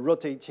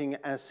rotating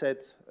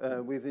assets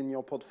within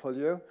your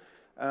portfolio?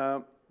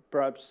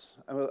 Perhaps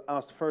I will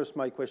ask first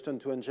my question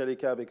to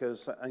Angelika,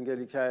 because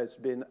Angelika has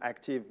been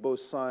active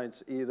both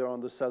sides, either on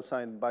the sell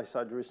side and buy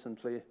side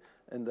recently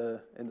in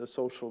the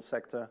social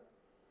sector.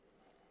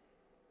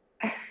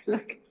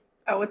 Look,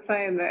 I would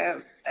say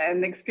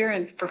an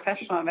experienced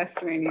professional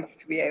investor needs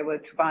to be able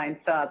to buy and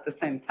sell at the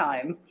same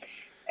time,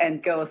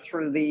 and go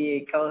through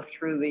the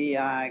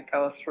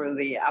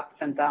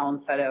ups and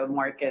downs that a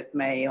market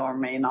may or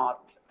may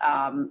not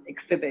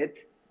exhibit.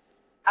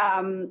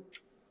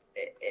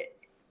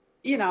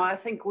 You know, I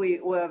think we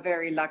were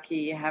very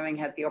lucky having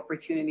had the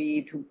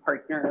opportunity to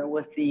partner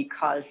with the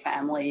Carl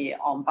family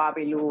on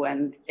Babylou,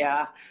 and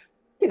yeah,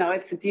 you know,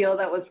 it's a deal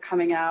that was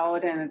coming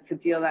out, and it's a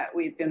deal that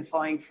we've been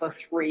following for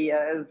 3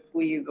 years.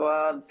 We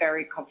were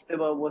very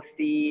comfortable with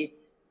the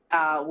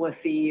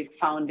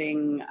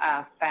founding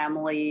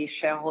family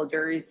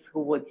shareholders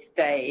who would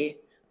stay.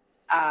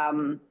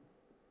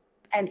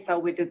 And so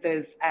we did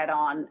this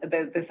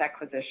this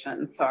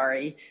acquisition,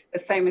 sorry. The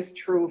same is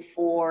true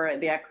for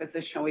the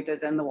acquisition we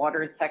did in the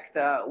water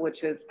sector,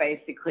 which is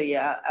basically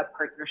a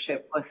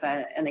partnership with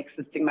an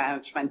existing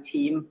management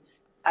team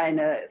in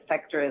a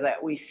sector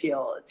that we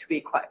feel to be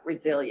quite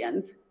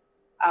resilient.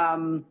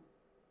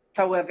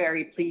 So we're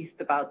very pleased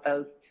about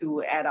those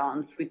 2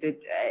 add-ons we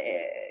did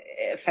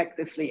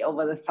effectively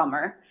over the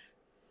summer.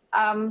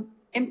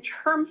 In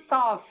terms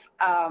of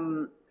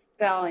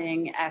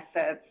selling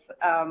assets,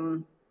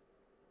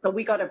 so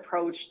we got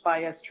approached by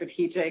a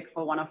strategic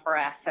for one of our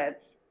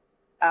assets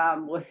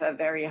with a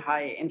very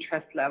high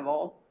interest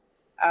level.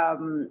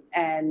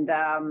 And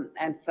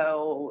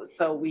so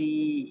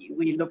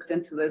we looked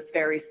into this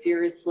very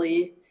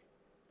seriously.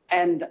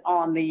 And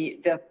on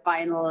the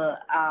final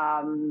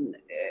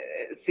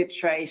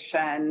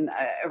situation,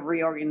 a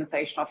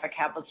reorganization of a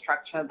capital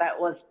structure that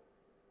was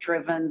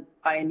driven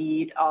by a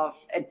need of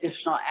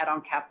additional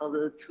add-on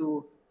capital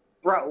to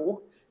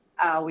grow.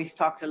 We've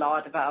talked a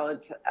lot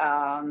about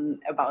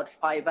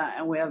fiber,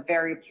 and we are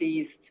very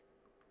pleased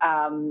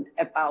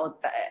about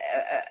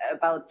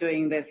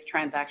doing this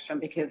transaction,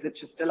 because it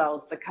just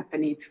allows the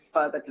company to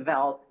further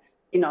develop,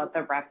 you know,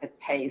 the rapid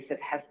pace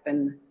it has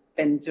been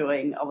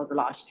doing over the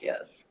last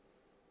years.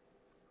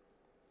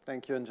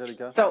 Thank you,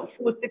 Angelika. So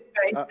for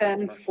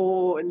situations,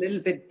 for a little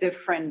bit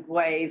different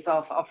ways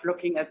of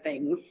looking at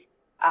things,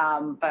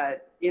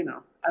 but you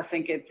know, I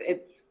think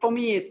it's for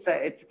me it's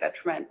a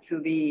detriment to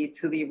the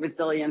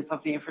resilience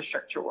of the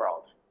infrastructure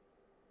world.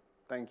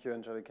 Thank you,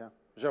 Angelika.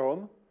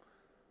 Jérôme,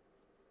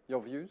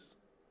 your views?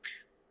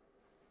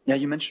 Yeah,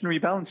 you mentioned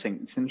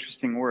rebalancing. It's an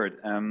interesting word.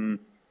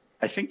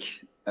 I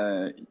think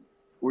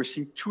we're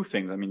seeing 2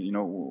 things. I mean, you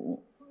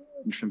know,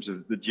 in terms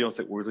of the deals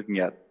that we're looking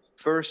at.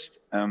 First,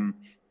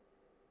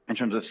 in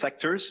terms of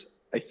sectors,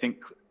 I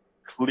think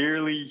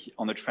clearly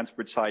on the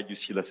transport side, you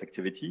see less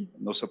activity.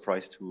 No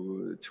surprise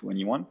to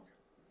anyone.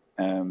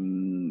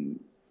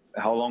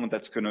 How long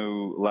that's going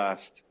to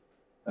last,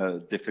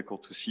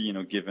 difficult to see, you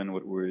know, given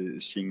what we're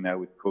seeing now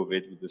with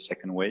COVID, with the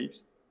second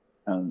waves,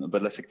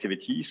 but less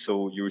activity.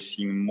 So you're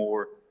seeing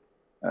more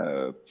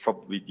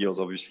probably deals,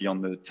 obviously,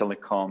 on the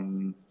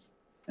telecom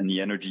and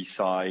the energy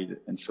side,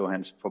 and so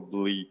hence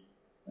probably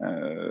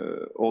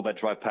all that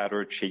dry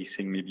powder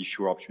chasing maybe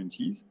fewer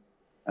opportunities.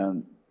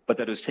 But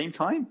at the same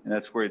time, and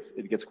that's where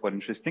it gets quite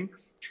interesting,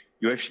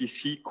 you actually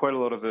see quite a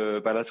lot of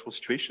a bilateral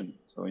situation.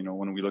 So, you know,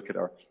 when we look at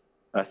our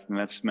last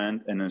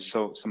investment and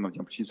so some of the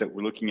opportunities that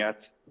we're looking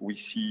at, we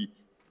see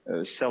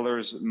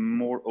sellers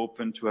more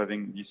open to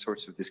having these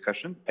sorts of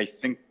discussions. I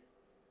think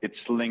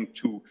it's linked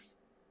to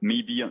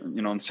maybe,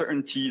 you know,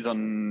 uncertainties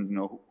on, you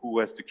know, who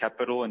has the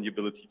capital and the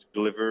ability to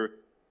deliver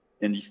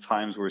in these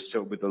times where we're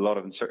still with a lot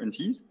of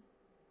uncertainties.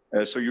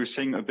 So you're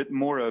seeing a bit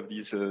more of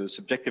these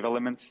subjective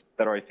elements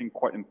that are, I think,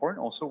 quite important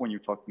also when you're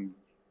talking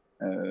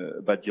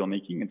about deal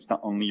making. It's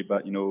not only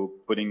about, you know,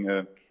 putting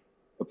a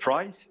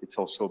price, it's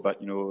also about,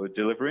 you know,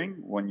 delivering.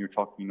 When you're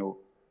talking, you know,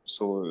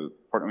 so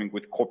partnering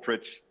with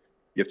corporates,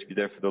 you have to be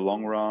there for the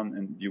long run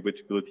and the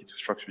ability to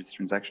structure this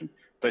transaction.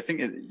 So I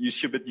think you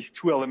see a bit these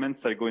 2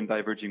 elements that go in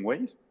diverging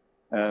ways,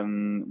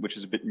 which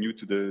is a bit new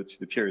to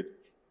the period.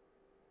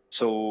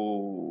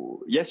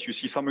 So yes, you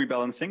see some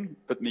rebalancing,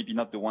 but maybe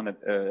not the one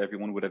that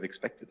everyone would have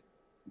expected.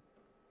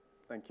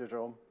 Thank you,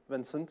 Jérôme.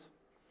 Vincent?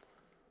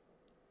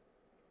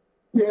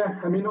 Yeah,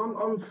 I mean,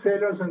 on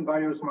sellers and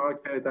buyers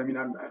market, I mean,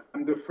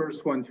 I'm the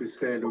first one to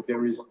say, look,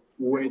 there is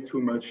way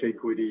too much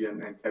equity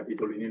and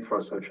capital in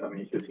infrastructure. I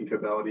mean, if you think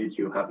about it,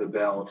 you have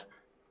about,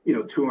 you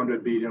know,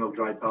 200 billion of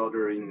dry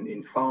powder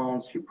in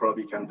funds. You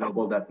probably can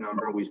double that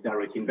number with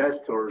direct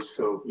investors.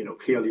 So, you know,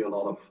 clearly a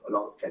lot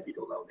of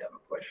capital out there, no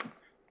question.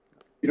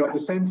 You know, at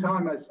the same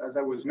time, as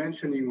I was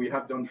mentioning, we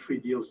have done 3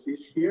 deals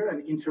this year.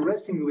 And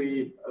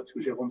interestingly, to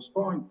Jérôme's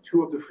point,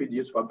 2 of the 3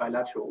 deals were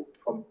bilateral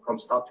from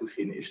start to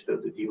finish, the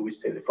deal with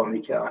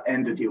Telefonica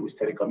and the deal with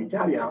Telecom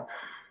Italia.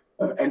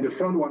 And the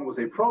third one was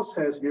a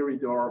process,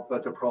 Viridor,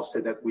 but a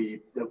process that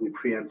we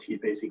preempted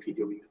basically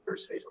during the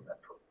first phase of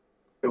that process.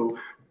 So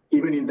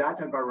even in that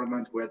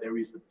environment where there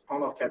is a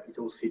ton of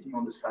capital sitting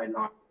on the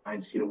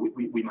sidelines, you know,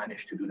 we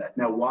managed to do that.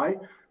 Now, why?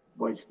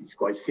 Well, it's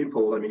quite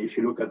simple. I mean, if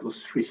you look at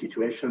those 3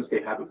 situations,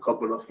 they have a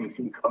couple of things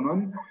in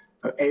common.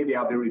 A, they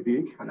are very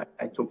big, and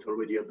I talked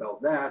already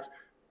about that.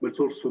 But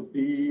also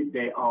B,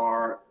 they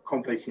are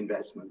complex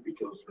investment,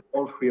 because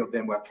all 3 of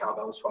them were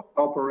carve-outs from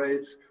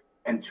corporates.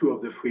 And 2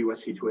 of the 3 were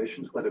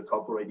situations where the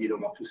corporate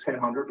didn't want to sell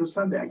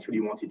 100%. They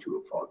actually wanted to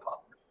look for a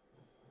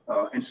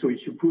partner. And so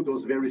if you put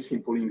those very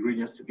simple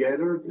ingredients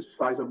together, the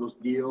size of those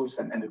deals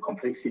and the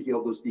complexity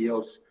of those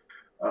deals,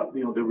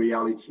 the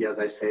reality, as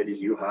I said,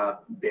 is you have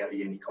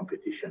barely any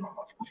competition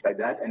or things like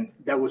that. And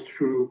that was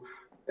true.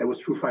 That was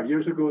true 5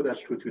 years ago.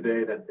 That's true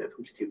today. That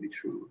will still be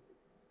true.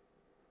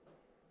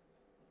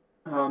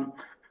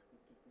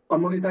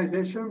 On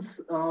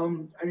monetizations,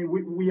 I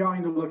mean, we are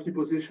in a lucky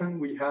position.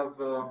 We have,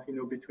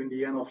 between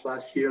the end of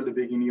last year, the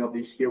beginning of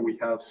this year, we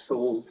have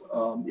sold,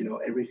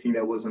 everything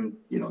that wasn't,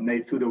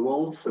 nailed to the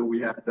wall. So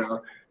we had,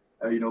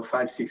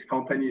 5, 6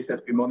 companies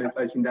that we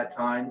monetized in that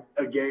time.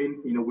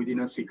 Again, we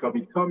didn't see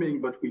COVID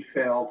coming, but we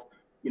felt,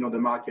 the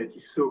market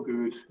is so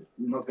good,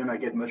 not going to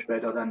get much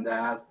better than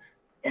that.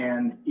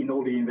 And in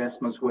all the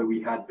investments where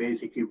we had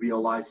basically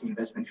realized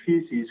investment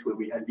thesis, where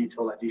we had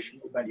little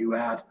additional value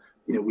add,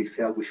 we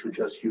felt we should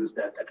just use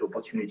that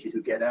opportunity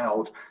to get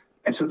out.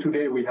 And so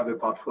today we have a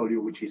portfolio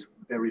which is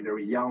very,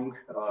 very young.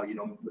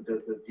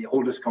 The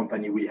oldest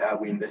company we have,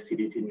 we invested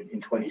it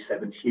in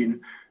 2017.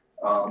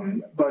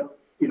 But,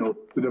 to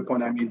the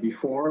point I made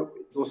before,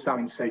 those are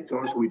in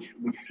sectors which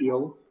we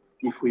feel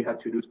if we had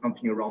to do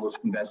something around those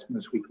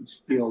investments, we could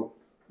still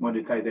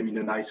monetize them in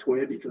a nice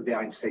way because they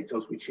are in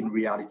sectors which in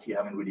reality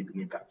haven't really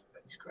been impacted by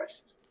this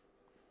crisis.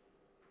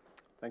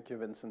 Thank you,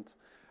 Vincent.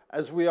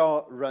 As we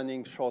are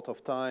running short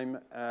of time,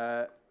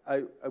 I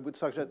would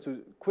suggest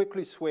to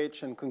quickly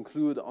switch and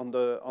conclude on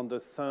the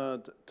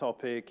third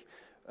topic,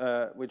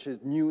 which is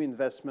new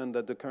investment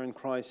that the current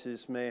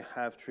crisis may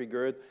have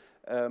triggered.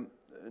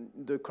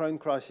 The current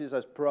crisis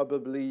has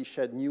probably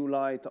shed new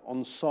light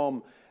on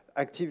some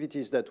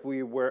activities that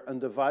we were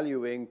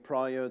undervaluing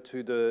prior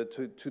to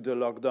the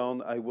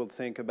lockdown. I will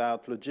think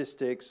about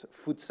logistics,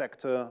 food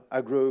sector,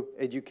 agro,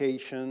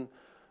 education,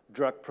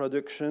 drug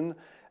production.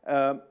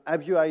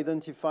 Have you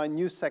identified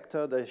new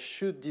sector that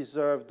should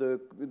deserve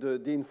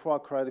the infra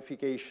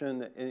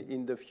clarification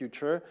in the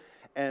future?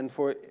 And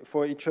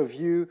for each of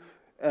you,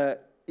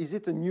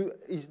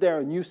 is there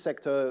a new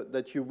sector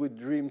that you would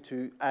dream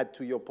to add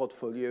to your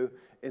portfolio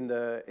in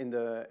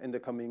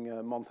the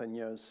coming months and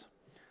years?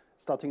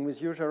 Starting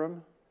with you,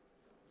 Jérôme.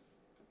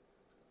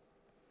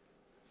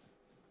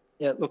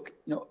 Yeah, look,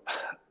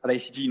 at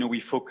ICG, we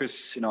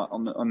focus,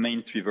 on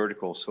main 3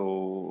 verticals,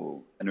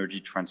 so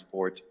energy,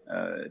 transport,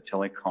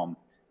 telecom,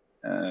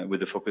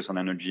 with a focus on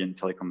energy and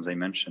telecoms, I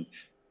mentioned.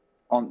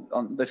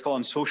 Let's call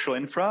on social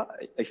infra.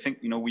 I think,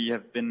 we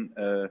have been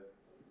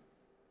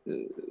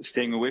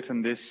staying away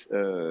from this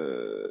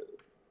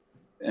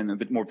and a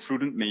bit more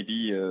prudent,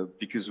 maybe,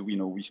 because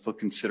we still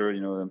consider,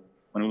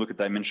 when we look at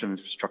dimension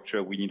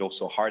infrastructure, we need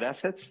also hard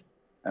assets,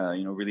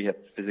 really have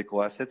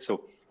physical assets.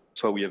 So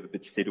that's why we have a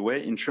bit stayed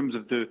away. In terms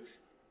of the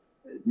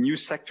new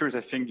sectors,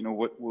 I think,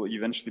 what will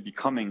eventually be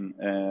coming,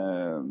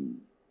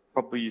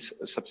 probably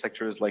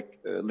subsectors like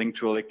linked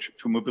to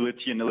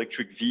mobility and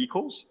electric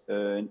vehicles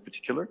in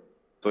particular.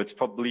 So it's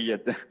probably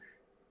at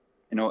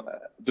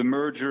the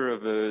merger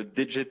of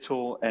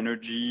digital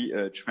energy,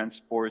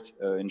 transport,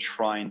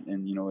 enshrined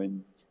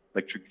in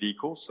electric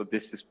vehicles. So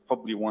this is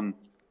probably one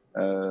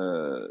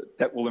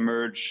that will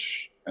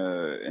emerge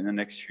in the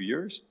next few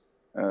years.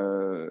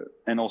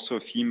 And also a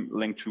theme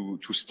linked to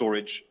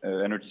storage,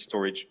 energy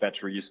storage,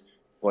 batteries,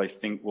 well, I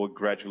think will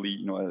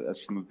gradually,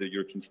 as some of the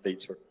European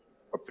states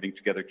are putting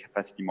together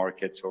capacity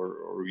markets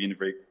or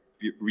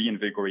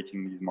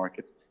reinvigorating these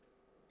markets.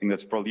 I think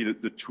that's probably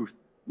the 2,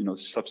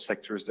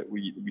 subsectors that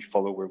we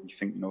follow where we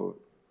think,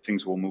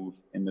 things will move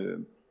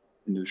in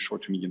the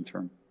short to medium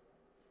term.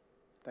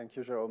 Thank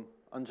you, Jérôme.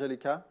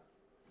 Angelika?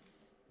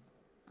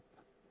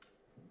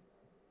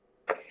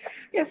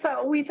 Yeah,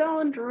 so we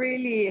don't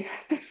really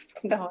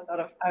spend a lot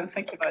of time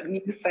thinking about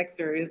new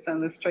sectors in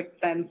the strict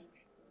sense.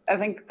 I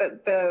think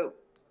that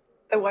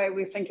the way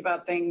we think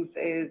about things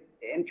is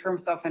in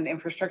terms of an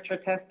infrastructure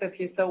test, if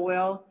you so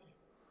will.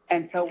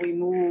 And so we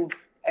move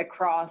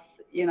across,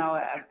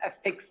 a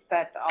fixed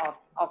set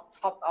of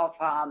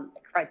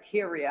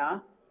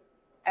criteria.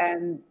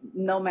 And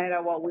no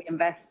matter what we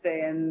invest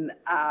in,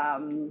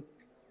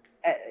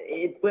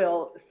 it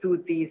will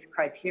suit these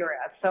criteria.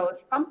 So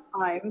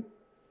sometimes,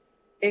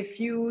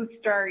 if you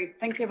start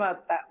thinking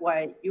about that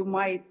way, you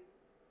might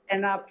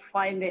end up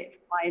finding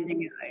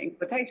in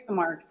quotation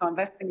marks, so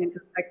investing into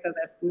a sector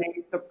that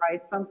may surprise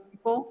some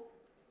people,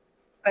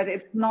 but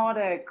it's not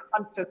a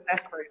conscious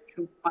effort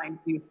to find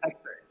new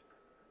sectors.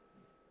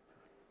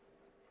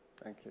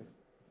 Thank you.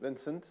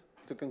 Vincent,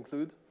 to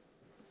conclude?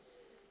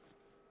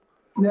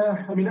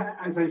 Yeah, I mean,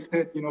 as I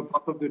said,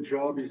 part of the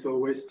job is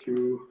always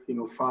to,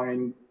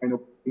 find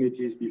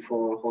opportunities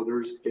before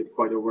others get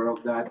quite aware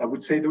of that. I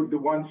would say the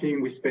one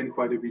thing we spend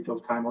quite a bit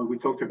of time on, we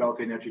talked about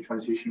energy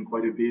transition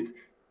quite a bit.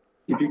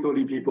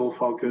 Typically, people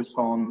focus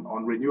on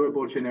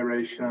renewable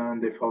generation,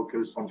 they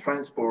focus on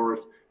transport,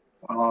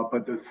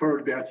 but the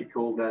third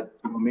vertical that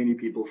many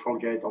people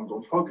forget and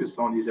don't focus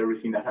on is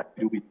everything that has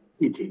to do with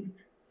heating.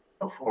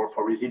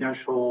 For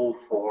residential,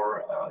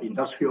 for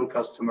industrial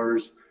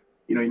customers,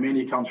 in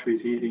many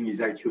countries, heating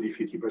is actually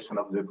 50%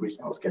 of the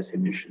greenhouse gas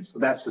emissions. So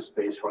that's a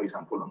space, for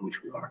example, on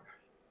which we are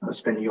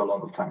spending a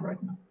lot of time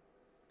right now.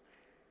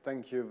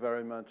 Thank you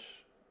very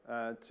much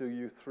to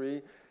you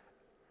three.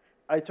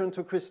 I turn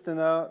to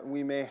Christina.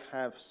 We may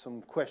have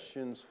some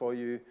questions for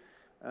you.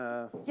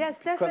 Yes,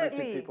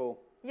 definitely. People.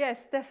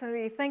 Yes,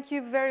 definitely. Thank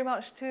you very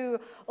much to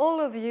all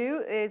of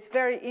you. It's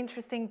very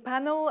interesting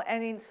panel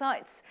and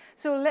insights.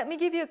 So let me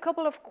give you a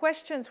couple of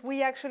questions.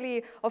 We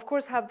actually, of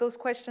course, have those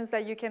questions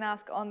that you can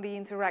ask on the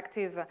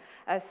interactive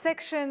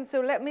section. So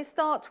let me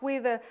start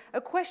with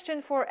a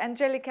question for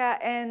Angelika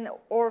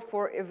or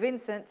for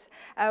Vincent.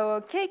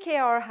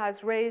 KKR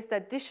has raised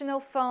additional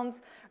funds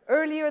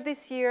earlier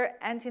this year.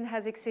 Antin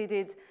has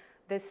exceeded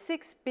the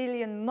 6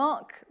 billion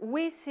mark.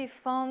 We see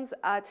funds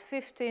at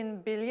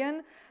 $15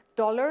 billion.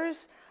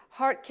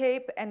 Hard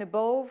cap and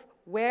above,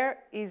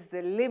 where is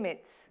the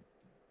limit?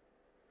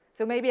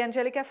 So maybe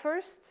Angelika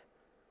first?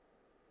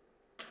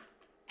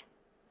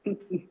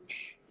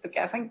 Okay,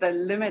 I think the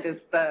limit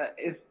is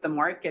the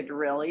market,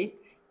 really.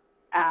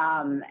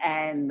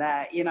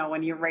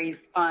 When you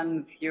raise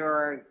funds,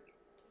 your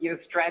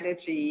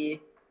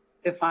strategy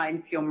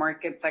defines your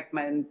market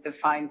segment,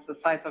 defines the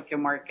size of your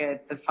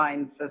market,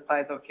 defines the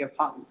size of your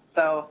fund.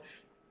 So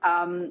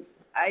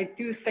I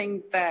do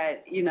think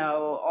that,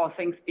 all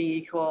things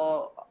being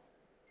equal,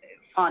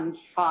 Fund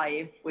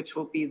 5, which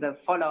will be the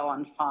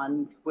follow-on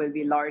fund, will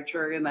be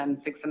larger than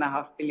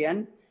 6.5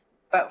 billion.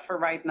 But for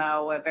right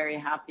now, we're very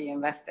happy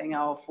investing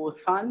our fourth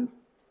fund.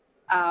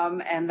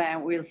 And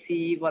then we'll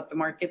see what the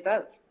market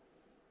does.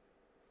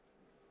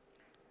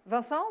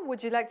 Vincent,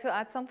 would you like to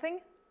add something?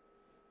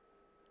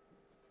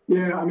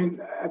 Yeah, I mean,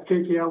 at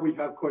KKR, we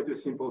have quite a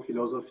simple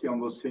philosophy on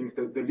those things.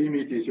 The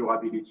limit is your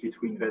ability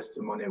to invest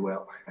the money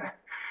well.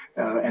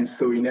 And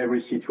so in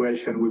every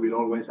situation, we will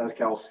always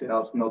ask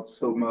ourselves, not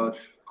so much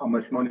how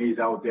much money is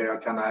out there,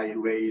 can I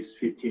raise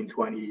 15,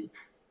 20,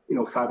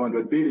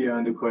 500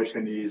 billion? The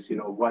question is,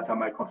 what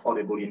am I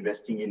comfortable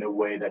investing in a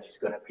way that is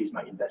going to please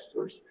my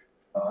investors?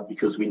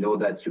 Because we know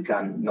that you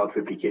can not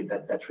replicate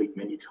that trick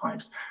many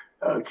times.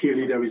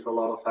 Clearly, there is a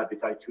lot of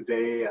appetite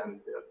today, and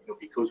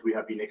because we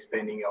have been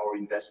expanding our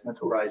investment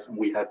horizon,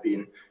 we have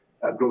been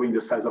growing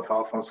the size of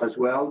our funds as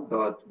well,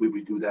 but we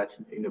will do that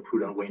in a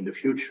prudent way in the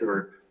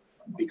future,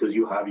 because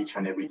you have each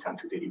and every time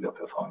to deliver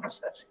performance.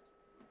 That's it.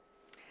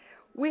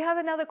 We have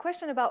another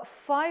question about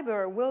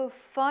fiber. Will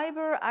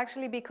fiber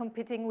actually be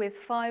competing with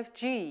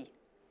 5G?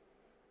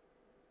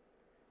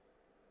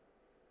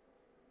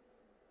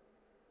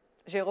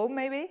 Jérôme,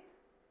 maybe?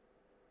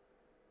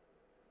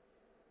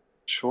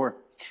 Sure.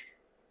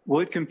 Will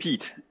it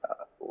compete?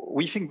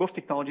 We think both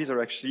technologies are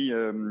actually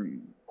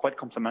quite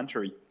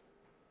complementary.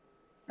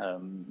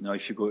 Now,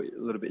 if you go a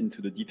little bit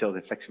into the details,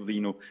 effectively,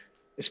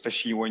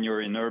 especially when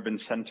you're in urban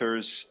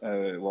centers,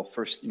 well,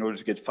 first, in order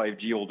to get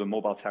 5G, all the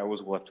mobile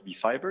towers will have to be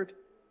fibered.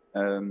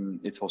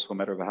 It's also a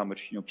matter of how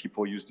much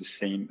people use the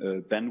same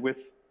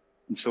bandwidth.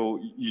 And so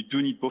you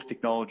do need both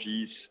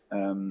technologies.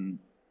 And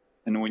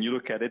when you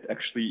look at it,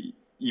 actually,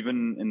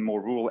 even in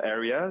more rural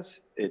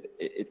areas,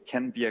 it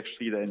can be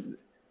actually then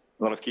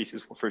a lot of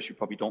cases, well, first, you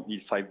probably don't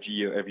need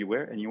 5G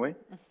everywhere anyway.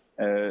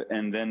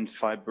 And then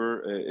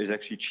fiber is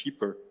actually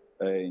cheaper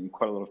in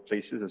quite a lot of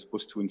places as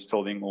opposed to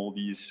installing all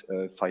these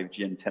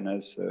 5G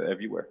antennas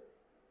everywhere.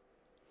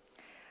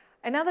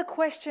 Another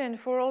question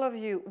for all of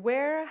you.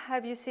 Where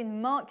have you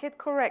seen market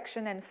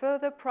correction and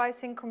further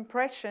pricing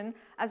compression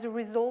as a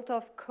result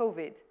of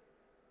COVID?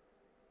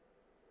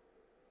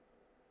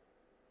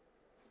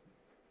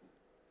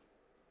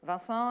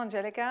 Vincent,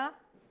 Angelika?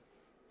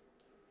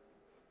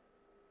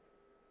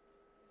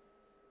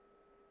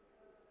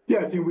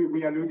 Yeah, I think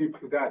we alluded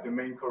to that. The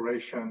main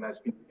correction has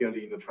been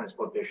clearly in the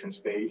transportation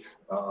space,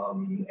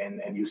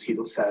 and you see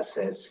those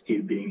assets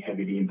still being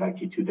heavily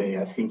impacted today.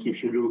 I think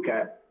if you look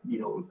at,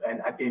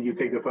 and you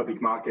take the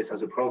public markets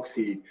as a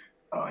proxy,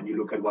 and you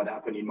look at what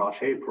happened in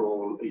March,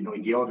 April, in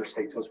the other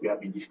sectors we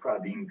have been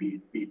describing,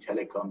 be it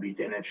telecom, be it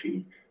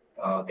energy,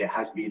 there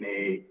has been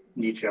a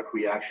knee-jerk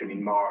reaction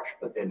in March,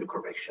 but then the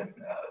correction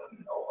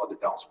or the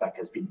bounce back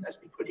has been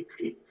pretty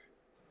clear.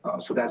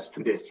 So that's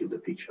today still the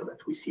picture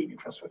that we see in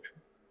infrastructure.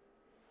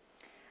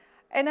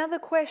 Another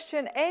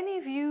question, any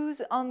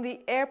views on the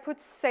airport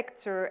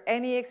sector?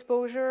 Any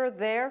exposure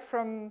there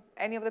from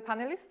any of the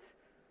panelists?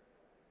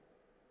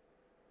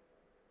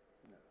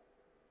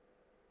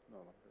 No.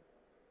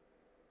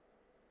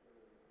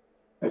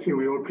 I think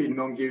we all plead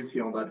non-guilty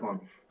on that one.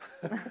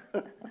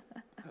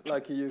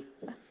 Lucky you.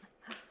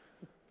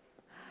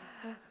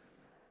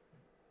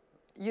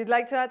 You'd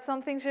like to add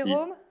something,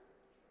 Jérôme?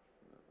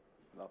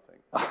 Nothing.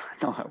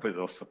 No, I was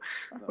also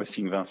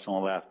seeing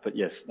Vincent laugh, but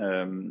yes,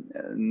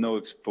 no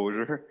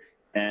exposure.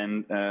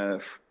 And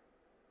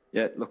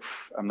yeah, look,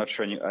 I'm not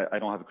sure, I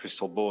don't have a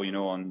crystal ball,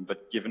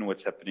 but given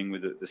what's happening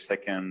with the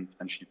second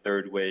and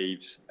third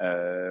waves,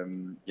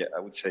 yeah, I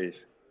would say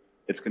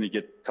it's going to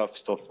get tough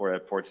stuff for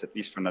airports, at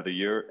least for another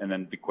year. And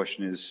then the big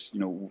question is,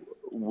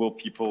 will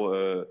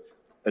people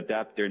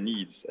adapt their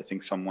needs? I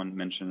think someone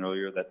mentioned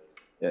earlier that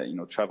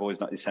travel is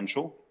not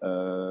essential.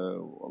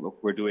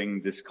 Look, we're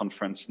doing this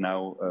conference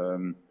now,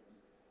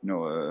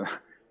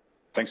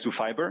 thanks to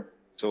fiber.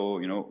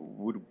 So,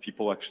 would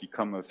people actually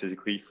come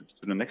physically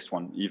to the next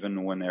one,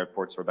 even when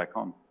airports are back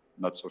on?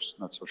 Not so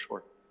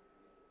sure.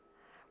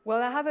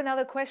 Well, I have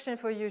another question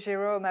for you,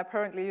 Jérôme.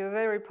 Apparently, you're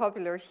very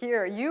popular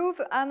here. You've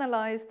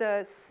analyzed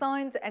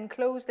signed and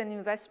closed an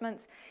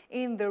investment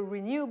in the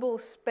renewable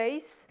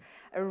space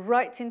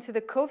right into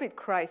the COVID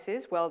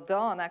crisis. Well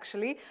done,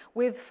 actually,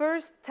 with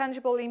first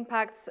tangible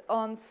impacts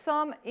on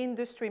some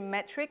industry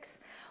metrics.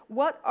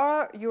 What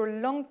are your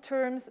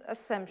long-term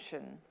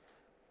assumptions?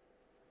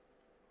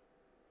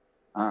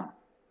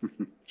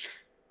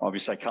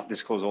 Obviously, I can't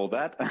disclose all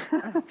that.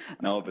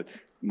 No, but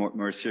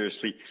more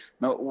seriously.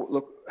 No,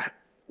 look,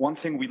 one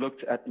thing we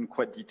looked at in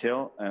quite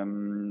detail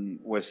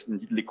was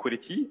indeed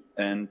liquidity,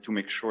 and to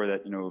make sure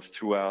that,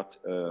 throughout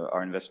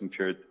our investment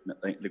period,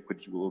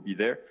 liquidity will be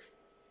there.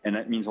 And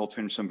that means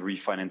also in some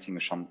refinancing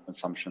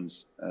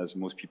assumptions. As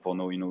most people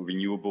know,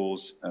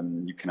 renewables,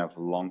 you can have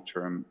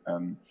long-term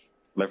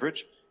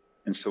leverage.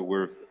 And so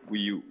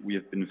we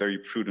have been very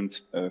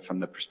prudent from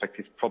that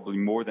perspective, probably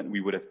more than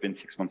we would have been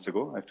 6 months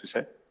ago, I have to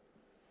say.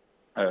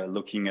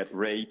 Looking at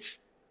rates,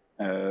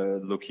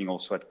 looking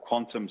also at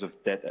quantums of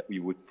debt that we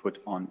would put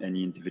on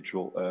any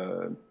individual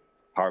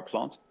power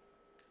plant.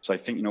 So I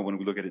think, when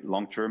we look at it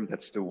long term,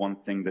 that's the one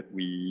thing that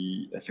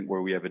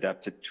where we have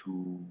adapted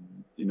to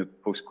in a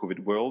post-COVID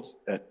world,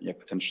 that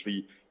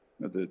potentially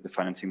the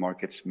financing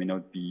markets may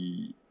not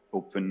be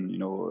open,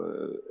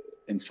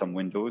 in some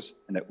windows,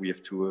 and that we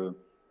have to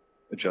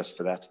adjust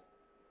for that.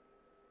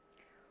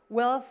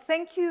 Well,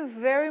 thank you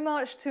very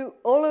much to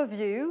all of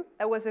you.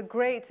 That was a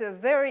great,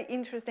 very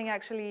interesting,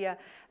 actually,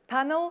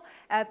 panel.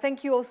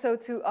 Thank you also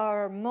to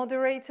our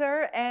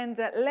moderator. And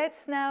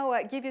let's now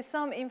give you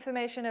some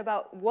information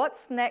about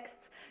what's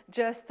next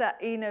just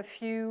in a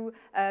few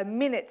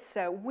minutes.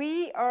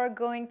 We are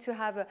going to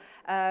have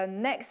a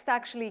next,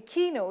 actually,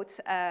 keynote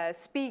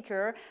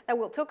speaker that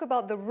will talk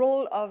about the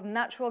role of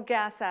natural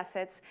gas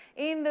assets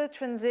in the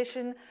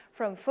transition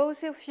from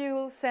fossil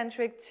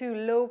fuel-centric to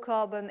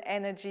low-carbon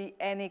energy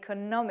and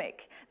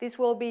economic. This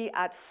will be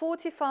at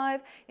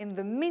 45. In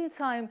the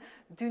meantime,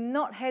 do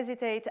not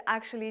hesitate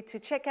actually to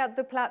check out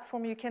the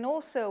platform. You can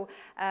also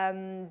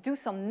do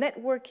some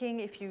networking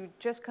if you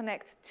just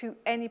connect to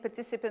any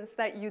participants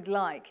that you'd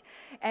like.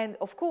 And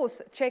of course,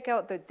 check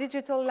out the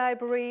digital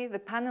library, the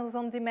panels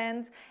on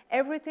demand.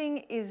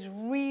 Everything is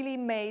really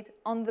made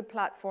on the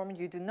platform.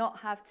 You do not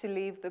have to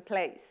leave the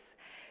place.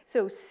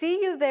 So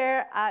see you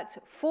there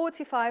at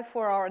 45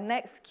 for our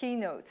next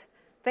keynote.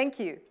 Thank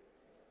you.